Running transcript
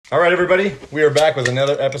All right, everybody. We are back with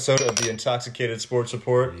another episode of the Intoxicated Sports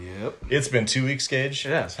Report. Yep. It's been 2 weeks, Gage. It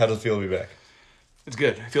has. How does it feel to be back? It's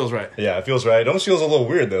good. It feels right. Yeah, it feels right. It almost feels a little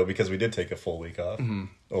weird, though, because we did take a full week off. Mm-hmm.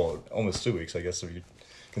 Well, almost 2 weeks, I guess, if you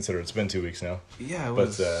consider it's been 2 weeks now. Yeah, it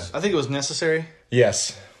was. I think it was necessary.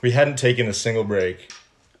 Yes. We hadn't taken a single break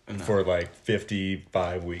for like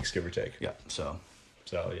 55 weeks, give or take. Yeah, so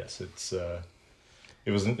yes,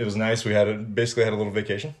 it was nice. We basically had a little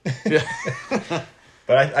vacation. Yeah.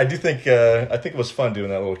 But I do think it was fun doing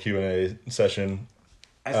that little Q&A session.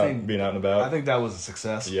 I think being out and about. I think that was a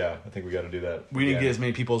success. Yeah, I think we got to do that. We didn't get as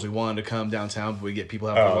many people as we wanted to come downtown, but we get people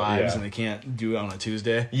have their lives and they can't do it on a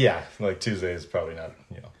Tuesday. Yeah, like Tuesday is probably not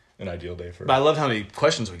an ideal day for. But I loved how many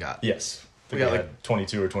questions we got. Yes, we got like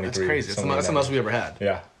 22 or 23. That's crazy. That's the most we ever had.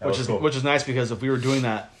 Yeah, which is nice because if we were doing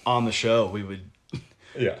that on the show, we would.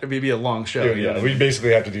 Yeah, it'd be a long show. Yeah, we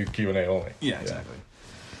basically have to do Q&A only. Yeah, exactly.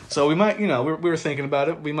 So we might, we were thinking about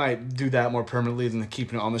it. We might do that more permanently than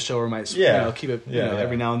keeping it on the show, or might, keep it,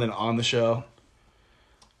 every now and then on the show.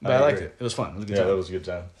 But I liked it. It was fun. It was a good time. That was a good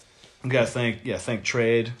time. We gotta thank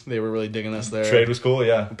Trade. They were really digging us there. Trade was cool.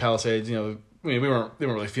 Yeah. Palisades. They weren't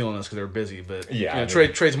really feeling us because they were busy, but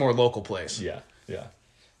Trade's more a local place. Yeah.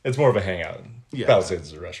 It's more of a hangout. Yeah. Palisades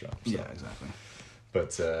is a restaurant. So. Yeah, exactly.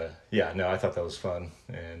 But, I thought that was fun.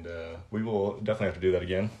 And we will definitely have to do that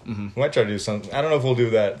again. Mm-hmm. We might try to do something. I don't know if we'll do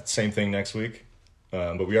that same thing next week.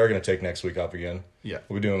 But we are going to take next week off again. Yeah.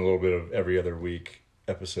 We'll be doing a little bit of every other week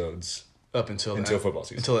episodes. Up until football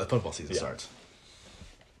season. Until that football season starts.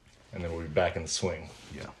 And then we'll be back in the swing.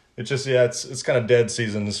 Yeah. It's just, it's kind of dead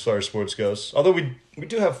season as far as sports goes. Although we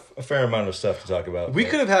do have a fair amount of stuff to talk about. We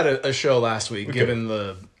could have had a show last week, given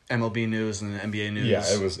the MLB news and the NBA news. Yeah,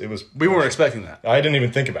 it was. We weren't expecting that. I didn't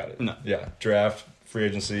even think about it. No. Yeah, draft, free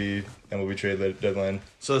agency, MLB trade deadline.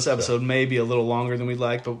 So this episode may be a little longer than we'd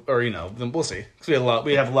like, then we'll see. Because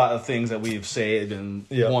we have a lot of things that we've said and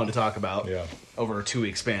wanted to talk about over a 2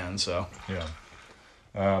 week span. So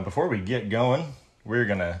before we get going, we're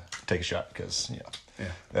gonna take a shot because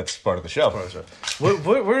that's part of the show.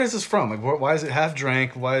 Where is this from? Like, why is it half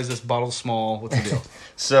drank? Why is this bottle small? What's the deal?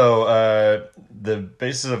 So the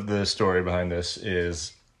basis of the story behind this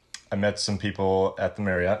is I met some people at the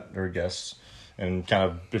Marriott, or guests, and kind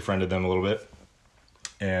of befriended them a little bit.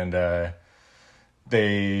 And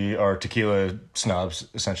they are tequila snobs,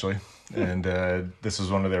 essentially. And this was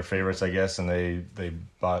one of their favorites, I guess, and they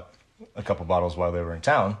bought a couple bottles while they were in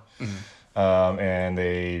town. Mm-hmm. And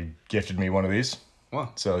they gifted me one of these.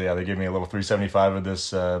 Wow. So, they gave me a little 375 of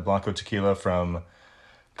this Blanco tequila from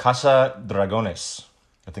Casa Dragones.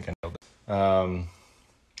 I think I nailed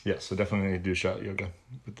it. So definitely need to do shot yoga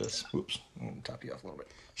with this. Oops, I'm going to top you off a little bit.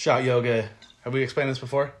 Shot yoga. Have we explained this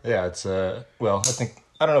before? Yeah, it's, I don't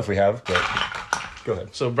know if we have, but go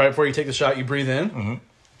ahead. So right before you take the shot, you breathe in,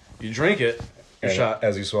 you drink it, shot.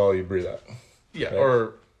 As you swallow, you breathe out. Yeah,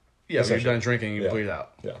 right? When you're done drinking, you breathe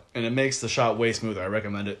out. Yeah. And it makes the shot way smoother. I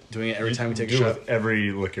recommend it. Doing it every time you take a shot. With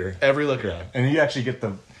every liquor. Yeah. And you actually get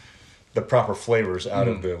the proper flavors out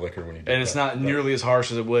of the liquor when you do it. And it's not nearly as harsh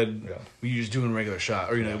as it would when you just do a regular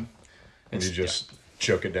shot. Or, and you just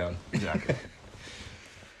choke it down. Exactly.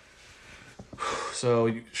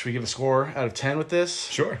 So, should we give a score out of 10 with this?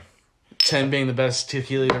 Sure. 10 being the best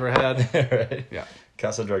tequila you've ever had. Right. Yeah.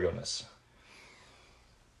 Casa Dragones.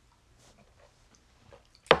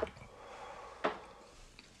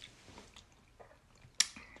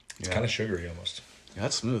 It's kind of sugary almost. Yeah,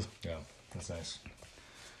 that's smooth. Yeah, that's nice.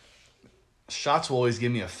 Shots will always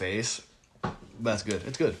give me a face. That's good.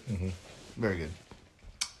 It's good. Mm-hmm. Very good.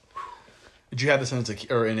 Did you have this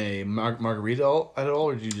in a margarita at all,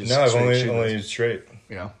 or did you just? No, I've only used straight.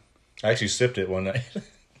 Yeah. I actually sipped it one night.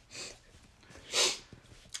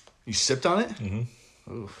 You sipped on it?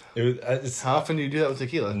 Mm-hmm. Oof. How often do you do that with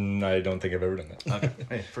tequila? I don't think I've ever done that. Okay.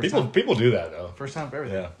 Hey, people do that though. First time for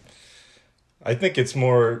everything. Yeah. I think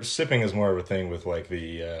sipping is more of a thing with like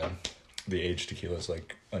the aged tequilas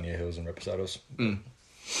like añejos and reposados. Mm.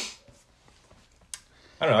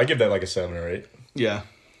 I don't know. I give that like a 7 or 8. Yeah.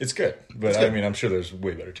 It's good, but I mean, I'm sure there's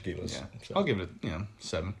way better tequilas. Yeah. So. I'll give it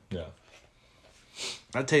 7. Yeah.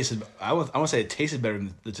 I want to say it tasted better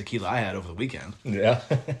than the tequila I had over the weekend. Yeah.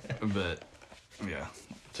 But yeah,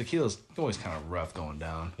 tequila's always kind of rough going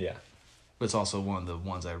down. Yeah. But it's also one of the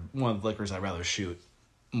liquors I'd rather shoot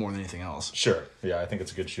more than anything else. Sure. Yeah, I think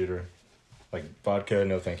it's a good shooter. Like vodka,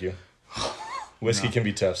 no thank you. Whiskey can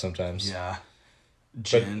be tough sometimes. Yeah.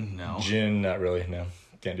 Gin, no. Gin, not really, no.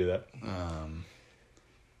 Can't do that.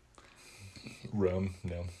 Rum,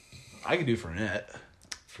 no. I could do Fernet.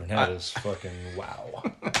 Fernet is fucking wow.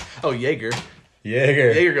 Oh, Jaeger.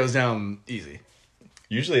 Jaeger goes down easy.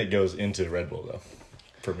 Usually it goes into Red Bull, though.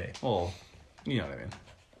 for me. Well, you know what I mean.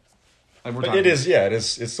 Like But it is, yeah,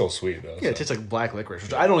 it's still sweet, though. Yeah, it tastes like black licorice,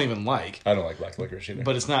 which I don't even like. I don't like black licorice either.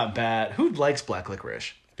 But it's not bad. Who likes black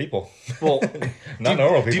licorice? People. Well, not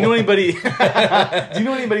normal people. Do you know anybody? Do you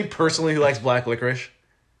know anybody personally who likes black licorice?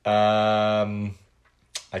 I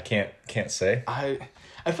can't say. I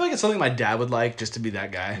feel like it's something my dad would like, just to be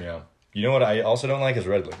that guy. Yeah. You know what I also don't like is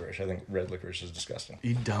red licorice. I think red licorice is disgusting.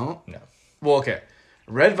 You don't? No. Well, okay.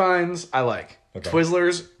 Red Vines, I like. Okay.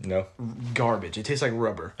 Twizzlers, no. Garbage. It tastes like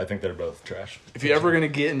rubber. I think they're both trash. If you're ever going to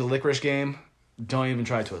get in the licorice game, don't even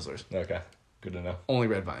try Twizzlers. Okay. Good to know. Only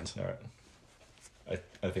Red Vines. All right.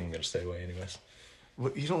 I think I'm going to stay away anyways.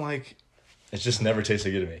 What, you don't like... It just never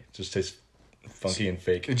tasted good to me. It just tastes funky and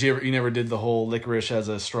fake. You never did the whole licorice as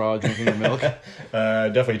a straw drinking your milk?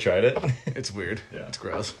 Definitely tried it. It's weird. Yeah. It's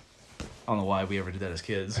gross. I don't know why we ever did that as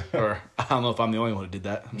kids. Or I don't know if I'm the only one who did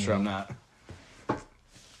that. I'm sure I'm not.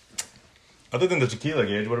 Other than the tequila,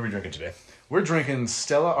 Gage, what are we drinking today? We're drinking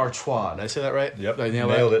Stella Artois. Did I say that right? Yep. Did I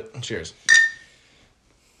nailed it. Cheers.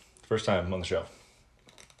 First time on the show.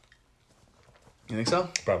 You think so?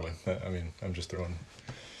 Probably. I mean, I'm just throwing...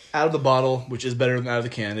 Out of the bottle, which is better than out of the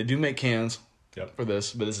can. They do make cans Yep. for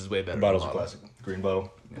this, but this is way better. The bottle's a classic. Green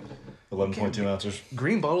bottle. 11.2 ounces.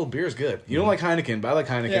 Green bottle beer is good. You don't like Heineken, but I like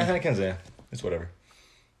Heineken. Yeah, Heineken's, yeah. It's whatever.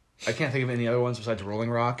 I can't think of any other ones besides Rolling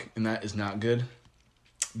Rock, and that is not good.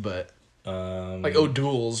 But... like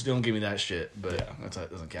O'Doul's, don't give me that shit, but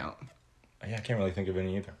that doesn't count. Yeah, I can't really think of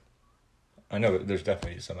any either. I know that there's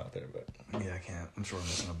definitely some out there, but... Yeah, I can't. I'm sure I'm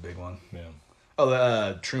missing a big one. Yeah. Oh,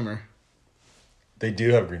 the Trumer. They do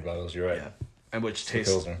have green bottles, you're right. Yeah. And which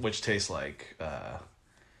tastes like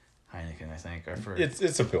Heineken, I think.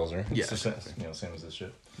 It's a Pilsner. Yeah. It's the same, same as this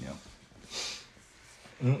shit. Yeah.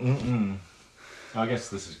 I guess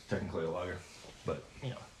this is technically a lager, but,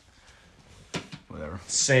 whatever.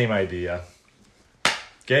 Same idea.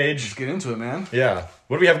 Gage. Let's get into it, man. Yeah.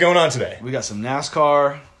 What do we have going on today? We got some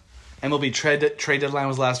NASCAR. MLB trade deadline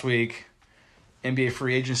was last week. NBA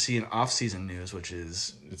free agency and off-season news, which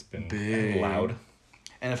is it's been big. Loud.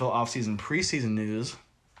 NFL off-season preseason news.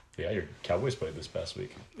 Yeah, your Cowboys played this past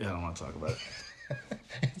week. Yeah, I don't want to talk about it.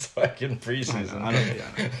 It's fucking preseason. I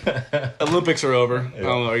know. Olympics are over. Yeah. I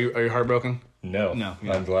don't know. Are you heartbroken? No. Yeah.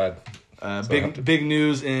 I'm glad. Big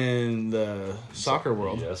news in the soccer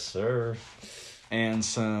world. Yes, sir. And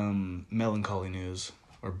some melancholy news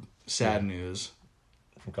or sad news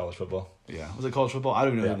from college football. Yeah, was it college football? I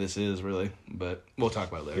don't even know who this is really, but we'll talk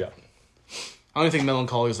about it later. Yeah. I don't think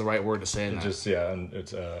melancholy is the right word to say. It's just and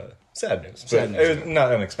it's sad news. Sad news. It was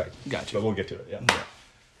not unexpected. Gotcha. But we'll get to it. Yeah.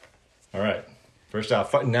 All right. First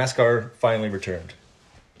off, NASCAR finally returned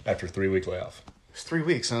after 3-week layoff. It's 3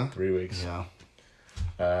 weeks, huh? 3 weeks. Yeah.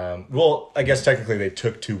 Well, I guess technically they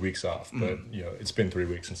took 2 weeks off, but it's been 3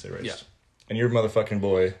 weeks since they raced. Yeah. And your motherfucking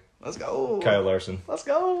boy, let's go, Kyle Larson. Let's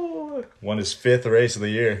go. Won his 5th race of the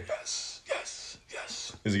year. Yes.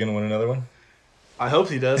 Is he going to win another one? I hope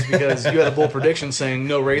he does, because you had a bold prediction saying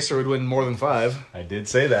no racer would win more than 5. I did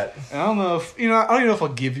say that. And I don't know if I don't even know if I'll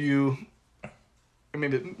give you. Or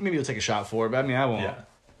maybe you'll take a shot for it, but I mean I won't. Yeah.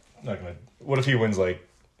 Not gonna. What if he wins like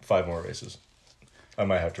 5 more races? I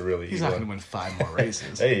might have to really. He's not going to win 5 more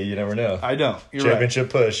races. Hey, you never know. I don't. You're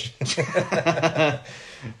Championship right. push.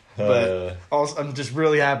 But also, I'm just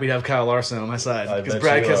really happy to have Kyle Larson on my side, because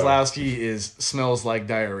Brad Keselowski smells like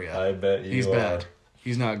diarrhea. I bet you He's are. bad.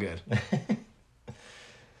 He's not good.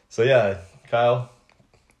 So yeah, Kyle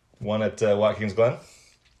won at Watkins Glen,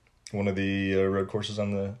 one of the road courses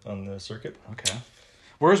on the circuit. Okay.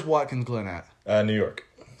 Where's Watkins Glen at? New York.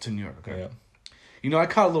 To New York. Okay. Yeah. I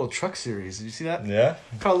caught a little truck series. Did you see that? Yeah.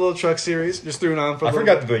 Caught a little truck series. Just threw it on for. I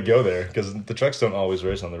forgot that they go there, because the trucks don't always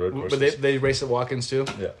race on the road courses. But they race at Watkins too.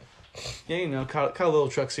 Yeah. Yeah, caught a little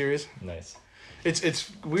truck series. Nice.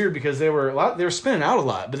 It's weird because they were spinning out a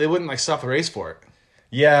lot, but they wouldn't stop the race for it.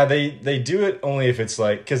 Yeah, they do it only if it's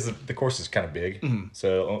because the course is kind of big, mm-hmm.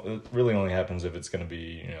 so it really only happens if it's going to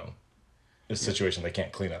be a situation they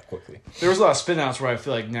can't clean up quickly. There was a lot of spin outs where I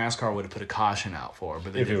feel like NASCAR would have put a caution out for,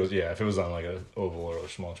 but if it was on like a oval or a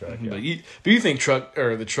small track. Mm-hmm. Yeah. But you think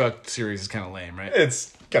the truck series is kind of lame, right?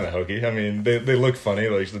 It's kind of hokey. I mean, they look funny,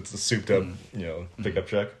 like it's a souped up pickup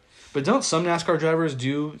truck. But don't some NASCAR drivers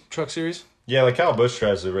do truck series? Yeah, like Kyle Busch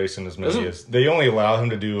tries to race in as many as they only allow him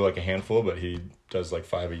to do like a handful, but he does like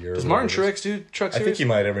 5 a year. Does Martin Truex do truck series? I think he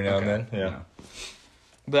might every now and then. Yeah.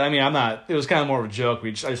 But I mean, I'm not. It was kind of more of a joke.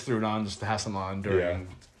 I just threw it on just to have some on during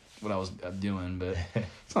what I was doing. But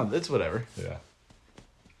it's not. It's whatever. Yeah.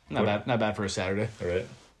 Not bad for a Saturday. All right.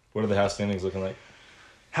 What are the house standings looking like?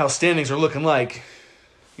 House standings are looking like,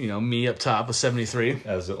 me up top with 73.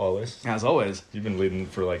 As always. As always. You've been leading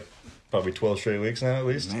for like probably 12 straight weeks now at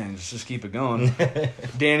least. Man, just keep it going.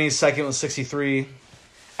 Danny's second with 63.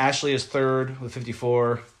 Ashley is third with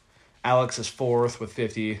 54. Alex is fourth with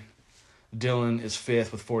 50. Dylan is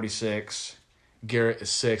fifth with 46. Garrett is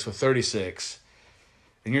sixth with 36.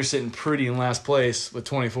 And you're sitting pretty in last place with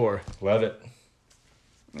 24. Love it.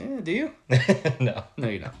 Yeah, do you? No. No,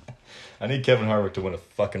 you don't. I need Kevin Harvick to win a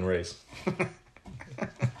fucking race.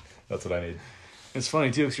 That's what I need. It's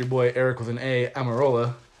funny, too, because your boy Eric with an A,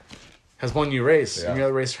 Amarola, has won you a race. Yeah.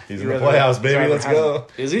 Race. He's in the playoffs, baby. Let's go.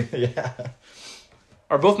 Is he? Yeah.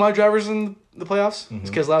 Are both my drivers in the playoffs? Mm-hmm.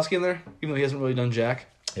 Is Keselowski in there? Even though he hasn't really done jack?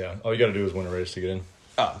 Yeah. All you got to do is win a race to get in.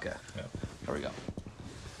 Oh, okay. Yeah. There we go.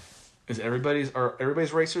 Are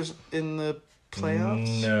everybody's racers in the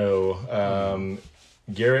playoffs? No.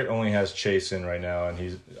 Garrett only has Chase in right now,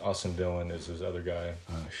 and Austin Dillon is his other guy.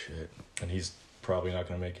 Oh, shit. And he's probably not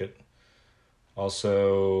going to make it.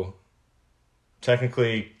 Also,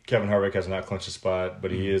 technically, Kevin Harvick has not clinched a spot,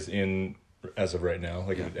 but he is in as of right now.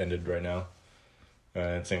 Like, it ended right now.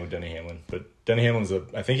 And same with Denny Hamlin. But Denny Hamlin's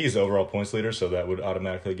I think he's the overall points leader, so that would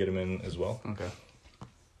automatically get him in as well. Okay.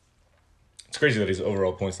 It's crazy that he's the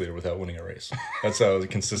overall points leader without winning a race. That's how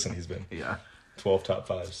consistent he's been. Yeah. 12 top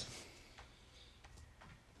fives.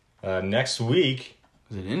 Next week,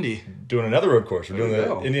 is it Indy? Doing another road course. We're doing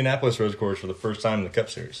the Indianapolis road course for the first time in the Cup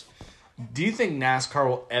Series. Do you think NASCAR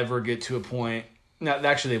will ever get to a point? No,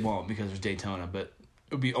 actually, they won't because there's Daytona, but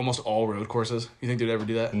it would be almost all road courses. You think they'd ever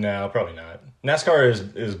do that? No, probably not.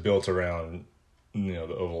 NASCAR is built around the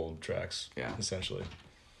oval tracks, essentially.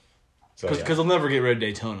 Because they'll never get rid of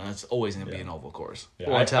Daytona. It's always going to be an oval course. Yeah,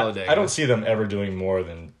 or Talladega. I don't see them ever doing more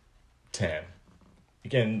than 10.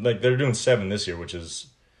 Again, like they're doing 7 this year, which is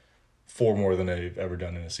 4 more than they've ever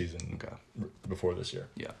done in a season before this year.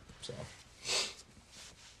 Yeah. So,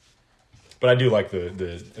 but I do like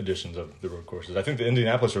the additions of the road courses. I think the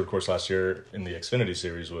Indianapolis road course last year in the Xfinity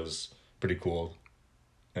Series was pretty cool,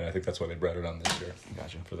 and I think that's why they brought it on this year.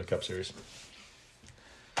 Gotcha. For the Cup Series.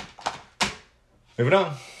 Moving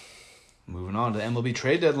on. Moving on to the MLB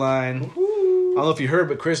trade deadline. Woo-hoo. I don't know if you heard,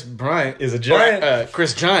 but Chris Bryant is a giant.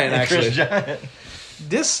 Chris Giant, actually. Chris Giant.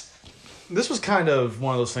 This was kind of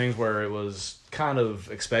one of those things where it was kind of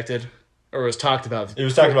expected, or it was talked about. It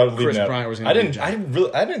was talked about Chris Bryant was going to be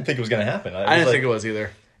I didn't think it was going to happen. I didn't think it was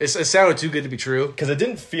either. It sounded too good to be true. Because it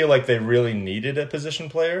didn't feel like they really needed a position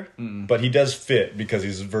player, but he does fit because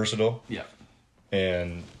he's versatile. Yeah.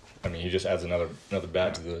 And I mean, he just adds another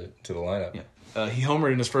bat to the lineup. Yeah. He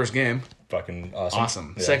homered in his first game. Fucking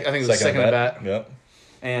awesome. Yeah. I think it was second at bat. Yep.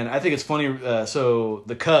 And I think it's funny. So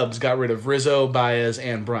the Cubs got rid of Rizzo, Baez,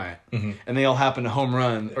 and Bryant, and they all happened to home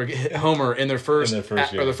run or hit homer in their first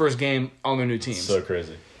game on their new teams. So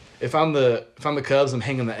crazy. If I'm the Cubs, I'm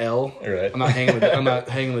hanging the L. Right. I'm not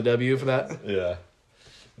hanging the W for that. Yeah,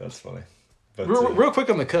 that's funny. But, real quick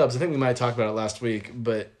on the Cubs, I think we might have talked about it last week,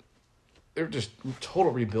 but they're just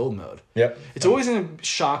total rebuild mode. Yep. It's always going to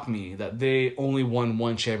shock me that they only won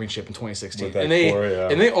one championship in 2016, and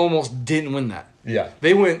they almost didn't win that. Yeah.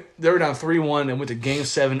 They were down 3-1 and went to Game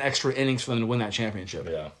 7 extra innings for them to win that championship.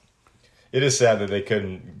 Yeah. It is sad that they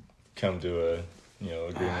couldn't come to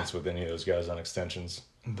agreements with any of those guys on extensions.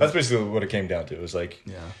 That's basically what it came down to. It was like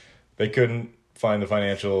they couldn't find the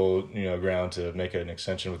financial ground to make an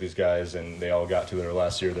extension with these guys, and they all got to their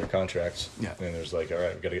last year of their contracts. Yeah. And there's like, all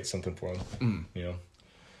right, we got to get something for them.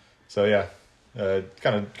 So yeah,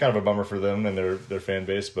 kind of a bummer for them and their fan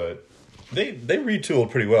base, but they retooled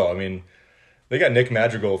pretty well. I mean, they got Nick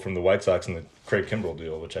Madrigal from the White Sox in the Craig Kimbrell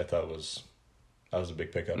deal, which I thought was a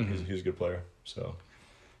big pickup. He's a good player. So,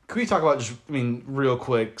 could we talk about real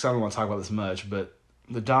quick? Because I don't want to talk about this much, but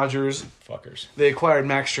the Dodgers fuckers. They acquired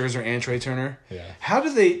Max Scherzer and Trey Turner. Yeah. How do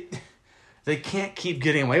they can't keep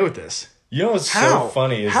getting away with this? You know what's so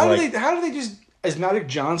funny is how do they just is Magic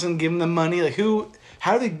Johnson giving them money? Like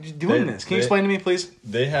how are they doing this? Can you explain to me, please?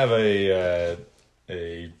 They have a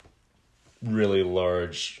really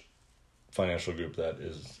large financial group that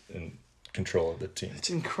is in control of the team. It's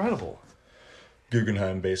incredible.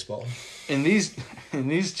 Guggenheim baseball. And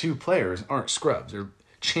these two players aren't scrubs. They're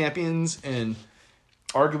champions and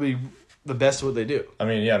arguably the best at what they do. I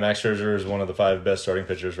mean, yeah, Max Scherzer is one of the 5 best starting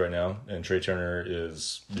pitchers right now, and Trey Turner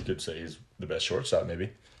is, you could say, he's the best shortstop, maybe.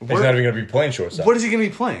 He's not even going to be playing shortstop. What is he going to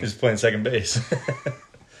be playing? He's playing second base.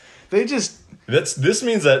 This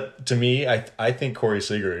means that, to me, I think Corey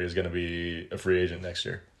Seager is going to be a free agent next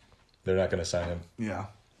year. They're not going to sign him. Yeah.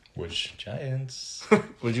 Which, Giants.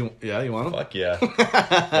 You want him? Fuck yeah.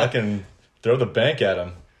 I can throw the bank at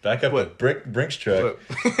him. Back up with Brinks truck.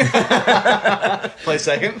 Play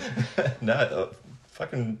second? No,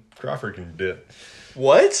 Fucking Crawford can do it.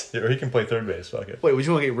 What? Or he can play third base. Fuck it. Wait, would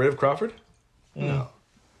you want to get rid of Crawford? No.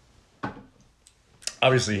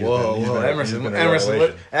 Obviously, he's Whoa, been Emerson. a Emerson.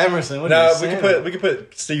 revelation. Emerson. What No, are you we saying? could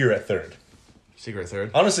put Seager at third. Seager at third.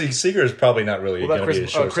 Honestly, Seager is probably not really What going about to be a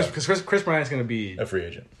Chris? Oh, shortstop. Because Chris Bryant's going to be. A free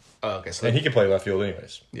agent. Oh, okay. So And he can play left field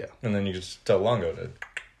anyways. yeah, And then you just tell Longo to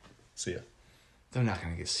see ya. they're not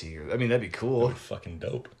going to get Seager. I mean, that'd be cool. That'd be fucking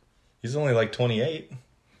dope. He's only like 28.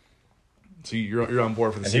 So you're on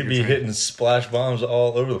board for the And Seager he'd be train. hitting splash bombs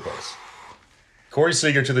all over the place. Corey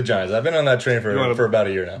Seager to the Giants. I've been on that train for about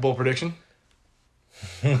a year now. Bold prediction.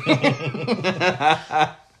 Fuck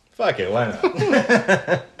it, why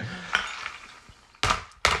not?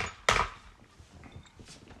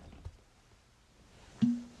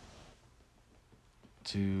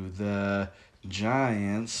 To the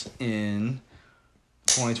Giants in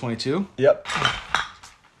 2022. Yep.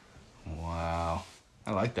 Wow,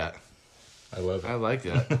 I like that. I love I it. like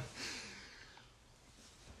that.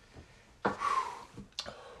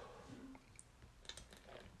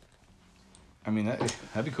 I mean,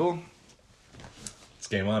 that'd be cool. It's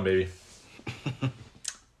game on, baby.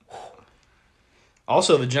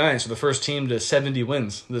 Also, the Giants are the first team to 70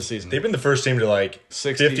 wins this season. They've been the first team to like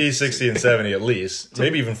 60. 50, 60, and 70 at least.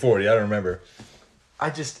 Maybe even 40. I don't remember.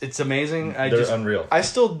 It's amazing. They're unreal. I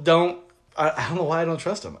still don't. I don't know why I don't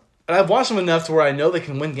trust them. And I've watched them enough to where I know they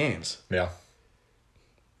can win games. Yeah.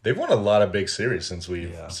 They've won a lot of big series since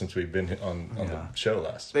we've been on Yeah. the show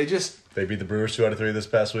last. They just They beat the Brewers 2 out of 3 this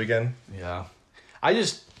past weekend. Yeah.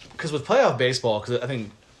 Because with playoff baseball, because I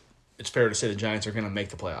think it's fair to say the Giants are going to make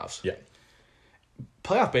the playoffs. Yeah.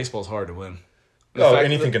 Playoff baseball is hard to win.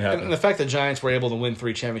 Anything can happen. And the fact that Giants were able to win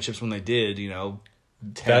 3 championships when they did, 10.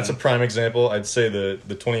 That's a prime example. I'd say the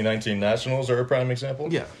 2019 Nationals are a prime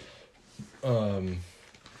example. Yeah.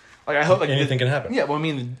 I hope Anything can happen. Yeah, well, I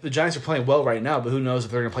mean, the Giants are playing well right now, but who knows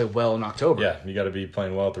if they're going to play well in October? Yeah, you got to be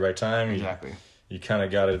playing well at the right time. Exactly. You kind of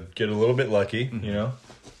got to get a little bit lucky, you know?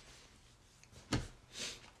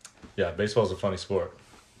 Yeah, baseball's a funny sport.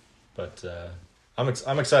 But I'm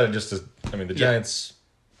excited just to... I mean, the Giants,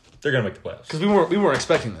 they're going to make the playoffs. Because we weren't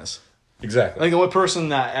expecting this. I Exactly. think the only person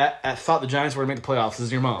that thought the Giants were going to make the playoffs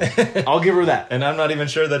is your mom. I'll give her that. And I'm not even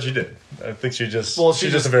sure that she did. I think she's just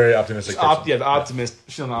just a very optimistic person. The optimist.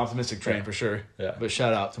 She's on the optimistic train for sure. Yeah. But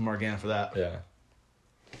shout out to Morgan for that. Yeah.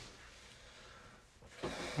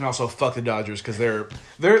 And also fuck the Dodgers because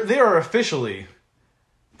they are officially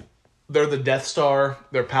they're the Death Star,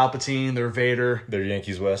 they're Palpatine, they're Vader, They're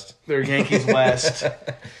Yankees West. they're Yankees West.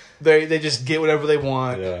 They just get whatever they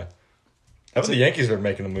want. Yeah. How about the Yankees are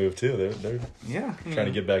making a move too? They're Yeah. trying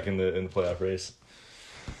to get back in the playoff race.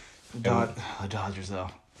 The Dodgers though.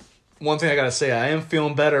 One thing I gotta say, I am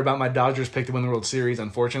feeling better about my Dodgers pick to win the World Series.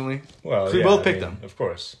 Unfortunately, Well, we both picked them. Of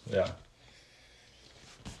course. Yeah.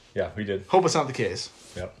 Yeah, we did. Hope it's not the case.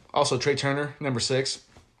 Yep. Also, Trey Turner, number 6.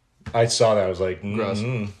 I saw that. I was like, Gross.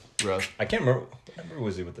 Gross. I can't remember. Where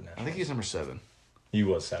was he with the I Nationals? think he's number 7. He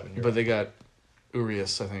was 7. But they got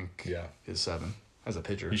Urias, I think, Yeah. is 7 as a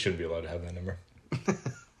pitcher. He shouldn't be allowed to have that number.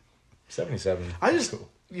 77. I just Cool.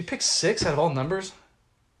 you pick 6 out of all numbers.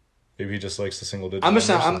 Maybe he just likes the single digit. I'm just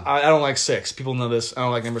numbers. not. I don't like 6. People know this. I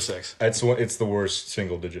don't like number 6. It's the worst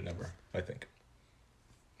single digit number, I think.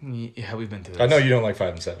 Yeah, we've been through this. I know you don't like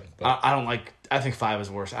 5 and 7. But I don't like. I think 5 is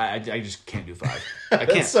worse. I just can't do 5. I can't.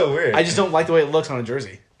 That's so weird. I just don't like the way it looks on a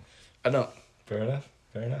jersey. I don't. Fair enough.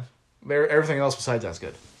 Fair enough. Everything else besides that's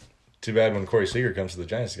good. Too bad when Corey Seager comes to the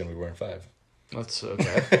Giants, he's going to be wearing 5. That's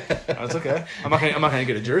okay. That's okay. I'm not gonna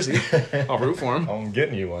get a jersey. I'll root for him. I'm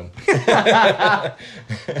getting you one.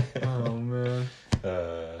 Oh man.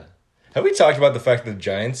 Have we talked about the fact that the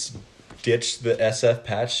Giants ditched the SF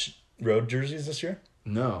patch road jerseys this year?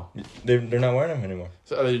 No. They're not wearing them anymore.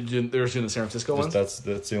 So they're doing the San Francisco ones. That's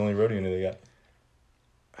the only road uni they got.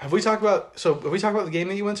 Have we talked about the game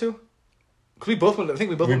that you went to? 'Cause we both went. I think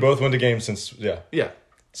we both. We went, both went to games since Yeah,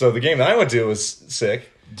 So the game that I went to was sick.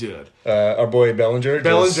 dude. Our boy Bellinger.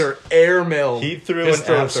 Airmailed. He threw his an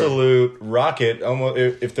throw. absolute rocket. Almost,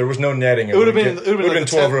 if there was no netting, It would have been. like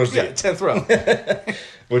 12 rows deep, 10th row.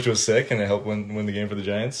 which was sick, and it helped win the game for the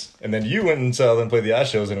Giants. And then you went and saw them play the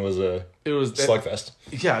Astros, and it was a slugfest.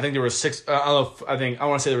 Yeah, I think there were 6. I don't know. I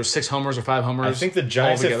want to say there were 6 homers or 5 homers. I think the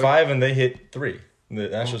Giants hit altogether. 5, and they hit 3. The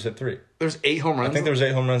Astros hit 3. There's 8 home runs. I think there was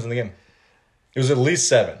 8 home runs in the game. It was at least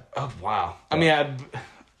 7. Oh wow! I mean, I'm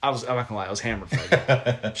not gonna lie, I was hammered. For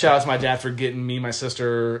that. Shout out to my dad for getting me, my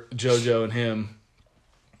sister, JoJo, and him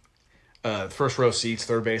first row seats,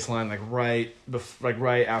 third baseline,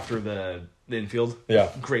 right after the infield. Yeah,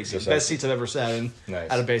 Great seats, Just best seats I've ever sat in Nice.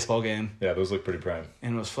 at a baseball game, Yeah, those look pretty prime.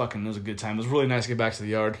 and it was a good time. It was really nice to get back to the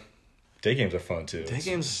yard. Day games are fun too. Day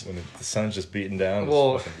games when the sun's just beating down.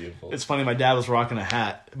 Well, it's fucking beautiful. It's funny. My dad was rocking a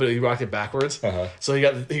hat, but he rocked it backwards. Uh-huh. So he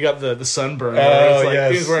got the sunburn.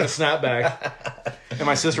 Yes. He was wearing a snapback. And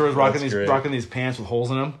my sister was rocking these pants with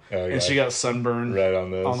holes in them, and she got sunburned right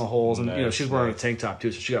on the holes. And nice, she was wearing a tank top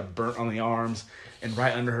too, so she got burnt on the arms and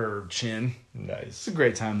right under her chin. Nice. It's a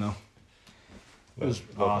great time though. It was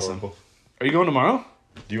awesome. Horrible. Are you going tomorrow?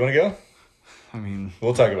 Do you want to go? I mean,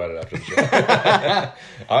 we'll talk about it after the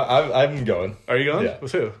show. I'm going. Are you going? Yeah.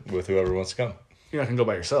 With who? With whoever wants to come. You're not gonna go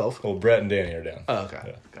by yourself. Well, Brett and Danny are down. Oh, okay.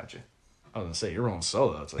 Yeah. Gotcha. I was gonna say you're rolling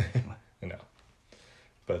solo. It's like No.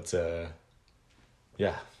 But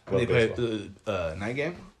yeah. they play the night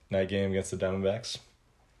game. Night game against the Diamondbacks.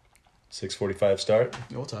 6:45 start.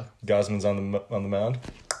 Yeah, we'll talk. Gosman's on the mound.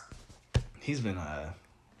 He's been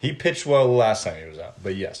He pitched well the last time he was out,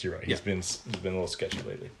 but yes, you're right. He's Yeah. been a little sketchy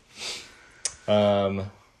lately.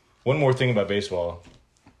 One more thing about baseball.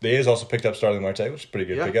 The A's also picked up Starling Marte, which is a pretty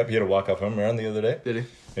good pickup. He had a walk-off home run the other day. Did he?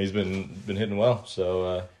 And he's been hitting well.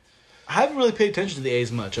 So I haven't really paid attention to the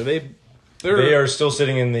A's much. Are they? they are still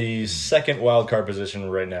sitting in the second wild card position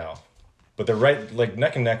right now, but they're right like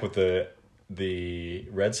neck and neck with the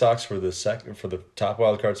Red Sox for the top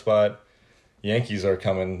wild card spot. Yankees are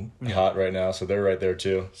coming hot right now, so they're right there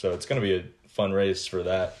too. So it's going to be a fun race for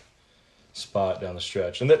that spot down the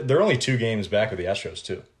stretch. And they're only 2 games back of the Astros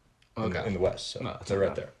too. In the West, so No, they're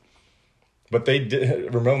right there. But they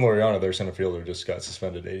did. Ramon Laureano, their center fielder, just got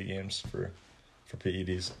suspended 80 games for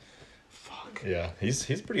PEDs. Fuck. Yeah, he's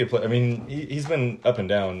a pretty good player. I mean, he's been up and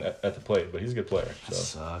down at the plate, but he's a good player.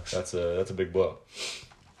 So That sucks. That's a big blow.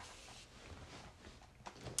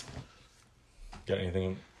 Got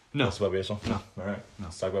anything else about baseball? No. All right.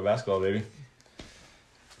 Let's talk about basketball, baby.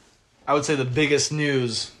 I would say the biggest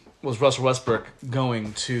news was Russell Westbrook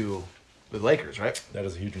going to the Lakers, right? That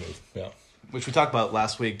is a huge move. Yeah. Which we talked about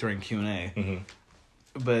last week during Q&A.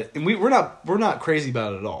 Mm-hmm. But we're not crazy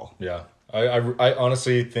about it at all. Yeah. I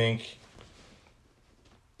honestly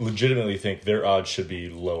legitimately think their odds should be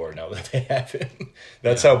lower now that they have him.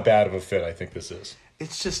 That's how bad of a fit I think this is.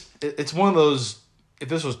 It's just it's one of those. If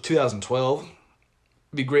this was 2012, it'd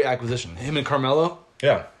be a great acquisition. Him and Carmelo.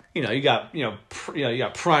 Yeah. You got you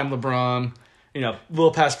got prime LeBron. A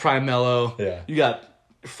little past prime Melo. Yeah. You got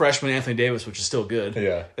freshman Anthony Davis, which is still good.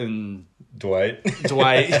 Yeah. And Dwight.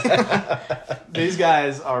 These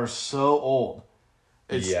guys are so old.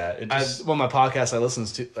 One of my podcasts I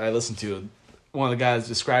listened to, one of the guys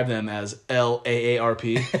described them as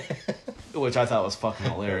LAARP, which I thought was fucking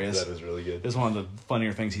hilarious. That is really good. It's one of the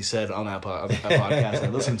funnier things he said on that podcast I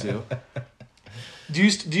listened to. Do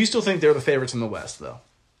you still think they're the favorites in the West, though?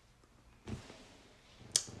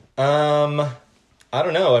 I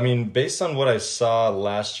don't know. I mean, based on what I saw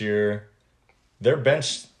last year, their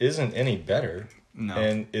bench isn't any better. No.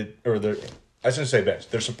 And I shouldn't say bench.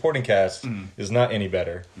 Their supporting cast is not any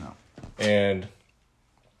better. No. And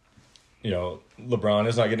LeBron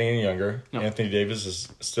is not getting any younger. No. Anthony Davis is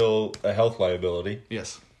still a health liability.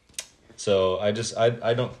 Yes. So I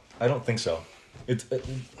don't think so.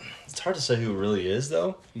 It's hard to say who it really is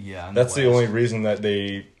though. Yeah. That's the only reason that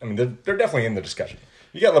they're definitely in the discussion.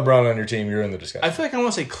 You got LeBron on your team, you're in the discussion. I feel like I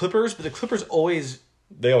want to say Clippers, but the Clippers always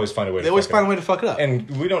find a way. to fuck it up.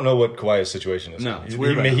 And we don't know what Kawhi's situation is. No, it's he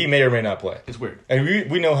weird. He may or may not play. It's weird.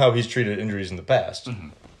 And we know how he's treated injuries in the past. Mm-hmm.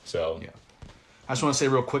 So yeah. I just want to say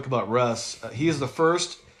real quick about Russ. He is the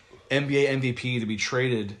first NBA MVP to be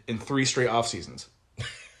traded in 3 straight off seasons.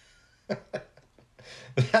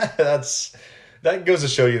 That goes to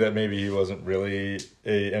show you that maybe he wasn't really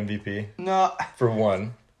a MVP. No, for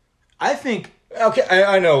one, I think. Okay,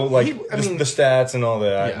 I know, like the stats and all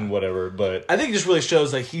that and whatever, but I think it just really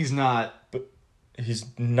shows that he's not. But he's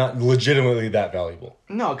not legitimately that valuable.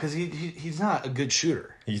 No, because he's not a good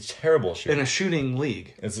shooter. He's a terrible shooter in a shooting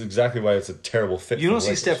league. It's exactly why it's a terrible fit. You don't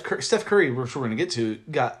see Steph Curry, which we're going to get to,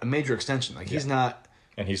 got a major extension. Like he's not,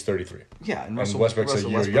 and he's 33. Yeah, and Westbrook's a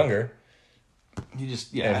year younger. You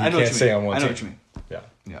just and I know can't say on one team. I know what you mean.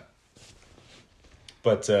 Yeah.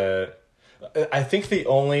 But I think the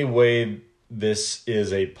only way this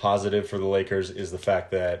is a positive for the Lakers is the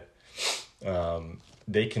fact that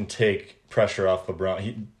they can take pressure off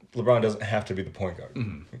LeBron. LeBron doesn't have to be the point guard.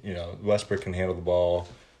 Mm-hmm. Westbrook can handle the ball.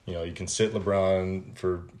 You can sit LeBron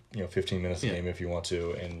for 15 minutes a game if you want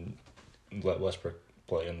to, and let Westbrook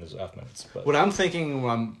play in those off minutes. But what I'm thinking,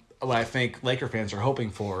 what I think Laker fans are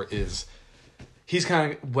hoping for is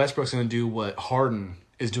Westbrook's going to do what Harden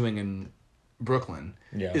is doing in Brooklyn.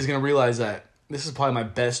 Yeah. Is going to realize that this is probably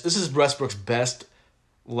this is Westbrook's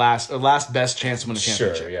last best chance to win a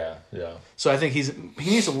championship. Sure, yeah. So I think he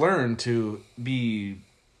needs to learn to be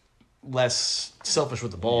less selfish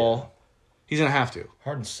with the ball. He's gonna have to.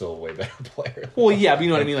 Harden's still a way better player. Well, yeah, but you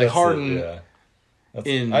know what I mean. Like That's Harden,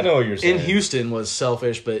 I know what you're saying. In Houston was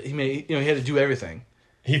selfish, but he had to do everything.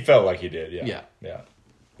 He felt like he did. Yeah.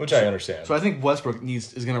 Which I understand. So I think Westbrook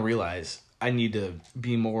is gonna realize I need to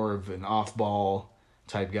be more of an off-ball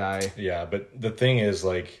type guy. Yeah, but the thing is,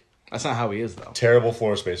 like, that's not how he is though. Terrible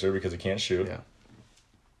floor spacer because he can't shoot. Yeah.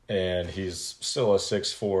 And he's still a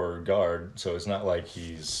 6'4" guard, so it's not like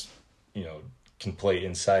he's, can play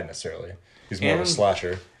inside necessarily. He's more of a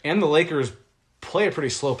slasher. And the Lakers play a pretty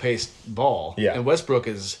slow-paced ball. Yeah. And Westbrook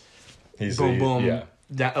is boom, boom, up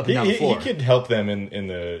and down the floor. He could help them in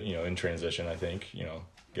the, in transition, I think,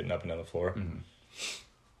 getting up and down the floor. Mm-hmm.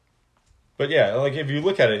 But yeah, like if you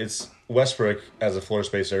look at it, it's Westbrook as a floor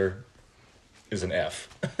spacer is an F.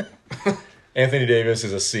 Anthony Davis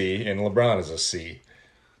is a C, and LeBron is a C.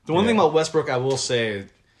 The one thing about Westbrook I will say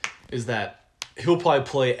is that he'll probably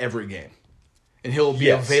play every game. And he'll be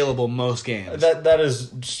available most games. That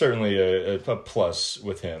is certainly a plus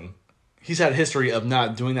with him. He's had a history of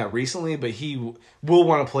not doing that recently, but he will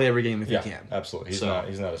want to play every game if he can. Absolutely. He's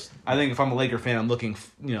not I think if I'm a Laker fan, I'm looking,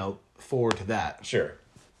 forward to that. Sure.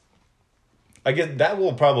 I get that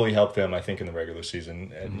will probably help them, I think, in the regular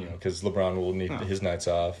season, and because LeBron will need his nights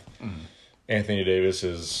off. Mm-hmm. Anthony Davis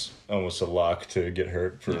is almost a lock to get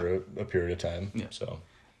hurt for a period of time. Yeah. So,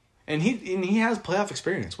 and he has playoff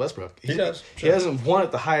experience. Westbrook. He does. Sure. He hasn't won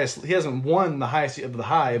at the highest. He hasn't won the highest of the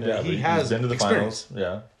high, but he has been to the experience. finals.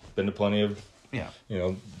 Yeah, been to plenty of. Yeah.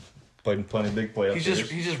 Played in plenty of big playoffs.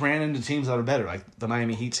 He just ran into teams that are better, like the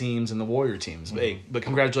Miami Heat teams and the Warrior teams. But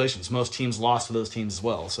congratulations, most teams lost to those teams as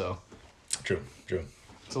well. So. True.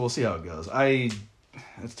 So we'll see how it goes.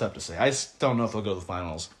 It's tough to say. I just don't know if they'll go to the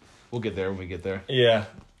finals. We'll get there when we get there. Yeah,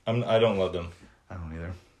 I don't love them. I don't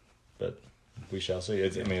either. But we shall see.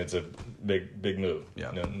 It's a big move.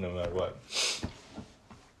 Yeah. No matter what.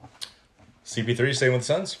 CP3 staying with the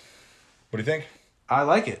Suns. What do you think? I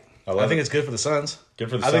like it. I think it's good for the Suns. Good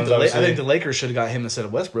for the Suns. I think the Lakers should have got him instead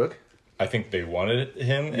of Westbrook. I think they wanted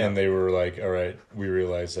him, and they were like, "All right, we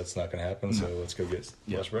realize that's not going to happen, so let's go get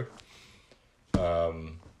Westbrook."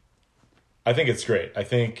 I think it's great. I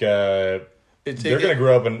think they're going to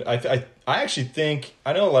grow up, and I actually think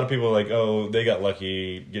I know a lot of people are like, oh, they got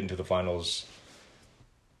lucky getting to the finals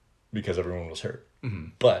because everyone was hurt,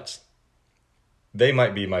 but they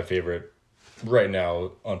might be my favorite right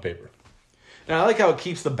now on paper. And I like how it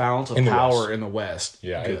keeps the balance of power in the West.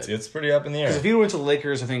 Yeah, it's pretty up in the air. Because if you went to the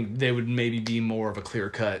Lakers, I think they would maybe be more of a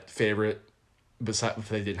clear-cut favorite besides if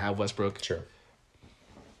they didn't have Westbrook. Sure.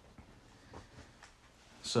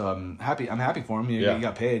 So I'm happy for him. He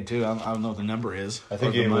got paid too. I don't know what the number is. I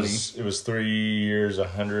think it was 3 years,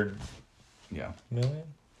 100 million.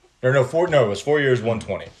 Or no, it was 4 years,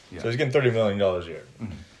 120. Yeah. So he's getting $30 million a year.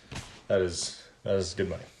 Mm-hmm. That is good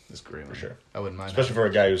money. That's great for sure. I wouldn't mind, especially for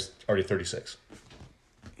a guy who's already 36.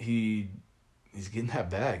 He's getting that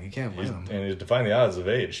bag. You can't blame him. And he's defying the odds of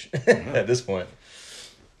age at this point.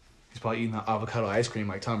 He's probably eating the avocado ice cream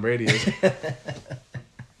like Tom Brady is.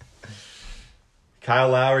 Kyle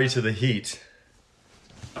Lowry to the Heat.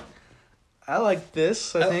 I like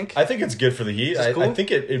this, I think. I think it's good for the Heat. Cool? I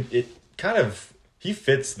think it kind of... He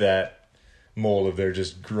fits that mold of their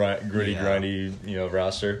just gritty, grindy,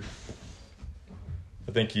 roster.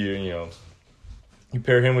 I think you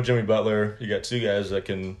pair him with Jimmy Butler. You got two guys that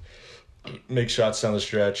can make shots down the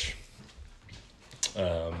stretch.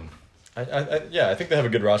 I think they have a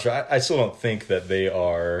good roster. I still don't think that they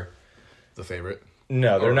are... The favorite?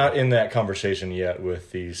 No, they're not in that conversation yet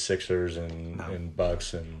with the Sixers and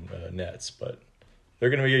Bucks and Nets, but they're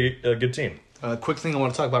going to be a good team. Quick thing I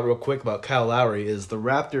want to talk about real quick about Kyle Lowry is the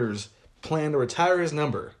Raptors plan to retire his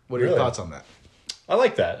number. What are your thoughts on that? I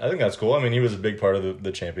like that. I think that's cool. I mean, he was a big part of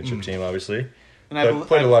the championship team, obviously. And I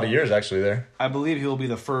played a lot of years, actually, there. I believe he'll be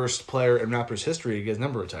the first player in Raptors history to get his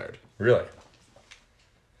number retired. Really?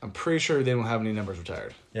 I'm pretty sure they don't have any numbers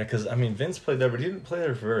retired. Yeah, because, Vince played there, but he didn't play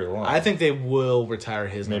there for very long. I think they will retire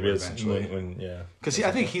his number eventually. Because I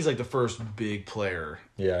think he's like the first big player.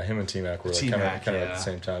 Yeah, him and T-Mac were kind of at the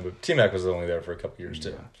same time, but T-Mac was only there for a couple years,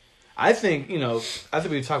 too. I think, we've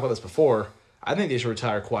talked about this before. I think they should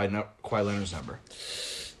retire Kawhi Leonard's number.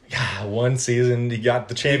 Yeah, one season, he got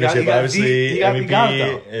the championship, obviously.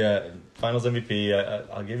 MVP, finals MVP,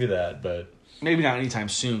 I'll give you that, but... Maybe not anytime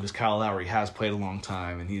soon because Kyle Lowry has played a long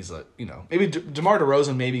time and he's like, maybe DeMar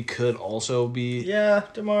DeRozan maybe could also be. Yeah,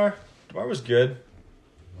 DeMar was good.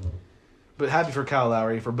 But happy for Kyle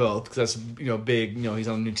Lowry for both because that's, big. He's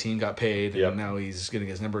on a new team, got paid, and now he's going to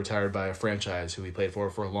get his number retired by a franchise who he played for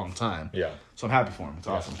a long time. Yeah. So I'm happy for him. It's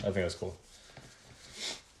awesome. I think that's cool.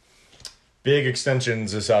 Big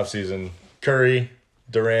extensions this offseason. Curry,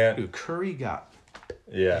 Durant. Dude, Curry got...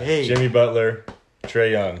 Yeah. Hey. Jimmy Butler,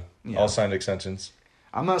 Trae Young, Yeah. all signed extensions.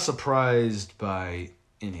 I'm not surprised by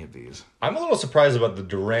any of these. I'm a little surprised about the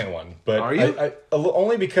Durant one, but Are you?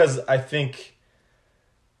 only because I figured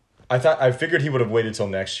he would have waited till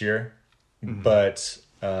next year, but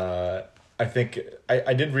I think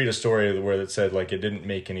I did read a story where it said like it didn't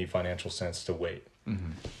make any financial sense to wait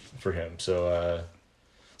for him. So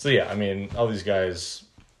yeah, I mean, all these guys.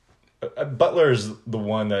 Butler is the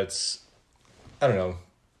one that's, I don't know.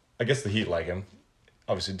 I guess the Heat like him.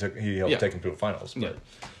 Obviously, he helped take him to the finals, but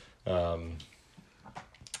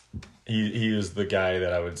he is the guy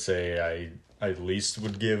that I would say I at least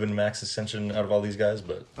would give a max extension out of all these guys.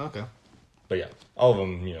 But yeah, all of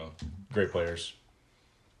them, great players.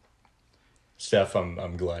 Steph,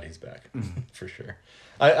 I'm glad he's back for sure.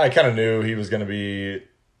 I kind of knew he was going to be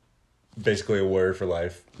basically a Warrior for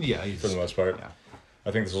life. Yeah, for the most part. Yeah. I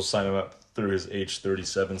think this will sign him up through his age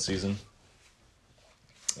 37 season.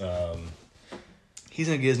 He's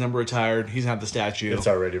going to get his number retired. He's going to have the statue. It's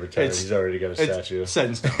already retired. He's already got a statue. Set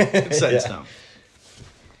in stone. It's set in stone.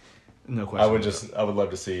 No question. I would love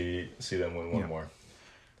to see them win one more.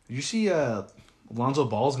 Did you see Lonzo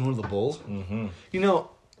Ball's going to the Bulls? Mm-hmm.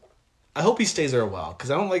 I hope he stays there a while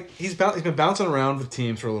because I don't like he's been bouncing around with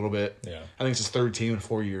teams for a little bit. Yeah, I think it's his third team in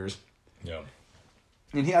 4 years. Yeah,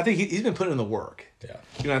 and I think he's been putting in the work.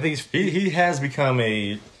 Yeah, I think he has become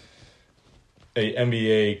a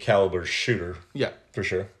NBA caliber shooter. Yeah, for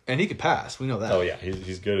sure. And he could pass. We know that. Oh yeah,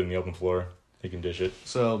 he's good in the open floor. He can dish it.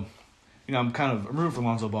 So, I'm rooting for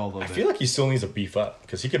Lonzo Ball a little bit. I feel like he still needs to beef up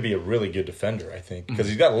because he could be a really good defender. I think because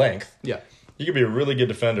he's got length. Yeah, he could be a really good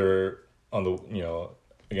defender on the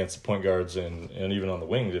against the point guards and even on the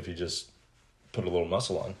wings if he just put a little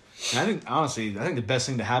muscle on. And I think honestly, the best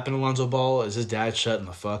thing to happen to Lonzo Ball is his dad shutting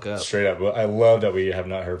the fuck up. Straight up, but I love that we have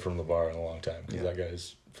not heard from LeVar in a long time because that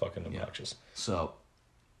guy's fucking obnoxious. Yeah. So,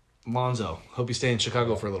 Lonzo, hope you stay in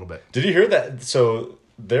Chicago for a little bit. Did you hear that? So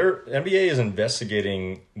their NBA is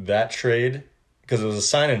investigating that trade because it was a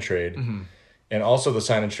sign and trade, and also the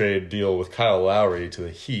sign and trade deal with Kyle Lowry to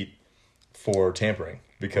the Heat for tampering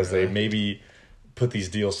because they maybe put these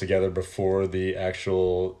deals together before the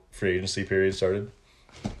actual free agency period started.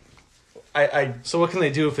 So what can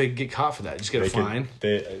they do if they get caught for that? Just get a fine?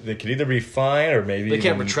 They could either be fined or maybe they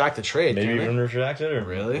can't retract the trade. Maybe even retract it or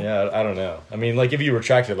really? Yeah, I don't know. I mean, like if you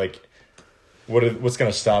retract it, like what's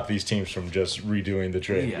going to stop these teams from just redoing the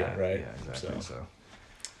trade again, right? Yeah, exactly. So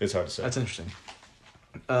it's hard to say. That's interesting.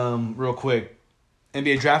 Real quick,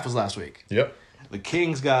 NBA draft was last week. Yep. The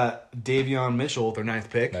Kings got Davion Mitchell with their 9th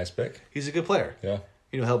pick. Nice pick. He's a good player. Yeah.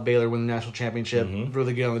 Helped Baylor win the national championship.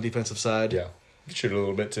 Really good on the defensive side. Yeah. Shoot a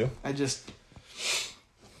little bit too. The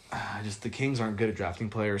Kings aren't good at drafting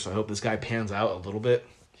players, so I hope this guy pans out a little bit.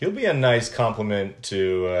 He'll be a nice compliment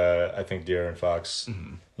to, I think, De'Aaron Fox.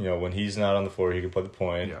 When he's not on the floor, he can play the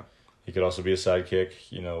point. Yeah. He could also be a sidekick,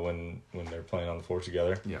 when they're playing on the floor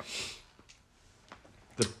together. Yeah.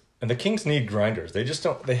 And the Kings need grinders. They just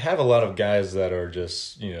don't. They have a lot of guys that are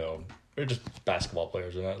just, they're just basketball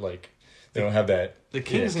players. They're not like they don't have that. The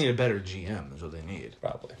Kings need a better GM. Is what they need.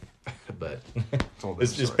 Probably. But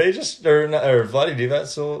is Pages or Vlade Divac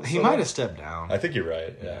still? He might have stepped down. I think you're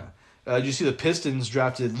right. Yeah. Did you see the Pistons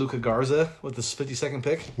drafted Luka Garza with the 52nd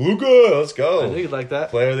pick? Luka, let's go. I knew you'd like that.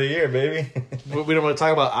 Player of the year, baby. We don't want to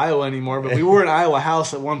talk about Iowa anymore, but we were in Iowa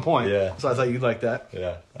House at one point. Yeah. So I thought you'd like that.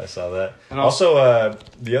 Yeah, I saw that. And also,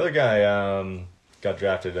 the other guy got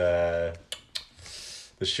drafted, the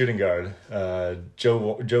shooting guard,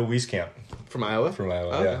 Joe Wieskamp. From Iowa?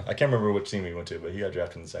 Okay. Yeah. I can't remember which team he went to, but he got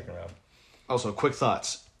drafted in the second round. Also, quick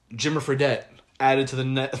thoughts. Jimmer Fredette added to the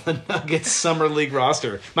Nuggets Summer League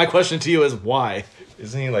roster. My question to you is why?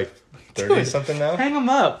 Isn't he like 30-something now? Hang him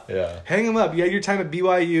up. Yeah. Hang him up. You had your time at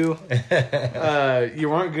BYU. You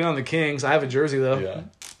weren't good on the Kings. I have a jersey, though. Yeah.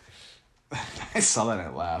 I saw that and I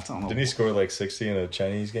laughed. I don't know. Didn't he score like 60 in a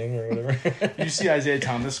Chinese game or whatever? You see Isaiah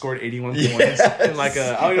Thomas scored 81 points in like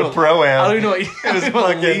a pro-am. I don't even know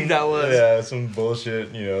what league that was. Yeah, some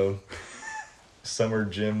bullshit, summer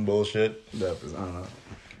gym bullshit. I don't know.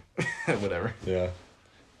 Whatever. Yeah.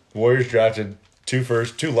 Warriors drafted two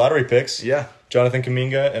lottery picks. Yeah. Jonathan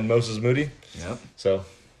Kuminga and Moses Moody. Yep. So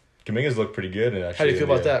Kuminga's looked pretty good. And actually, how do you feel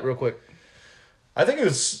about that, real quick? I think it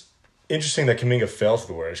was interesting that Kuminga fell to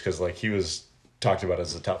the Warriors because he was talked about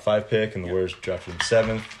as a top 5 pick, and the Warriors drafted him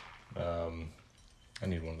 7th. I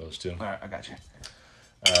need one of those too. All right, I got you.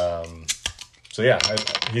 So yeah,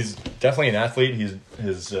 he's definitely an athlete.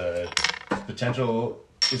 His potential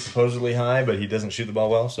is supposedly high, but he doesn't shoot the ball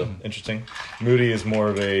well. So interesting. Moody is more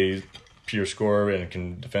of a pure scorer and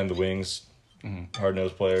can defend the wings.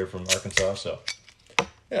 Hard-nosed player from Arkansas. So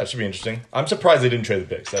Yeah, it should be interesting. I'm surprised they didn't trade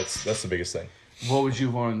the picks. That's the biggest thing. What would you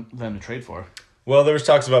want them to trade for? Well, there was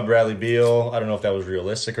talks about Bradley Beal. I don't know if that was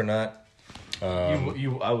realistic or not. I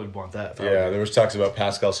would want that. Yeah, there was talks about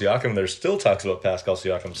Pascal Siakam. There's still talks about Pascal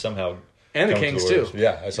Siakam somehow. And the Kings too.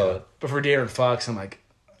 Yeah, I saw that. But for De'Aaron Fox, I'm like,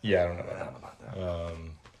 yeah, I don't know about that.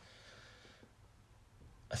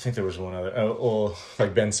 I think there was one other.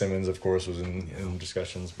 Like Ben Simmons, of course, was in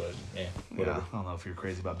discussions, but whatever. yeah, I don't know if you're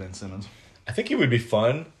crazy about Ben Simmons. I think he would be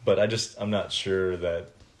fun, but I'm not sure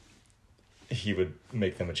that he would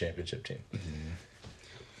make them a championship team.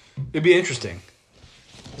 It'd be interesting,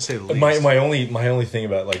 to say the least. My only thing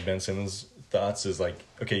about like Ben Simmons' thoughts is like,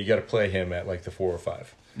 okay, you got to play him at like the 4 or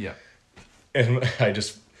 5. Yeah. And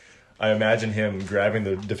I imagine him grabbing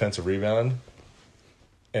the defensive rebound,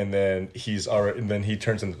 and then he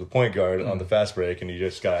turns into the point guard on the fast break, and you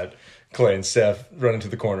just got Clay and Steph running to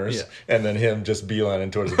the corners, and then him just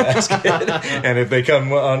beelining towards the basket. And if they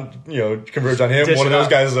come on, converge on him, one of those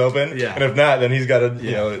guys is open. Yeah. And if not, then he's got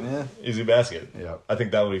a easy basket. Yeah. I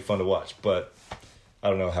think that would be fun to watch, but I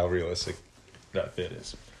don't know how realistic that fit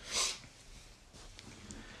is.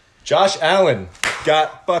 Josh Allen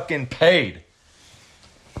got fucking paid.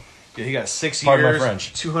 Yeah, he got 6 Pardon my years,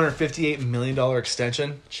 French. $258 million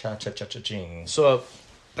extension. Cha-cha-cha-cha-ching. So,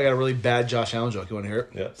 I got a really bad Josh Allen joke. You want to hear it?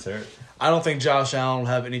 Yeah, sir. I don't think Josh Allen will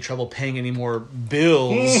have any trouble paying any more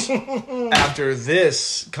bills after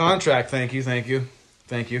this contract. Thank you.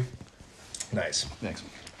 Nice. Thanks.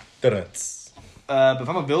 Dun-duns. But if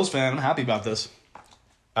I'm a Bills fan, I'm happy about this.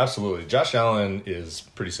 Absolutely. Josh Allen is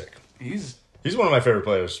pretty sick. He's one of my favorite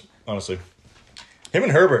players, honestly. Him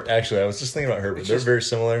and Herbert, actually. I was just thinking about Herbert. They're very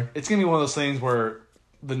similar. It's going to be one of those things where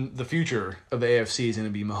the future of the AFC is going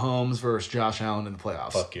to be Mahomes versus Josh Allen in the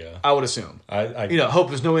playoffs. Fuck yeah. I would assume. I hope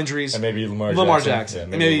there's no injuries. And maybe Lamar Jackson.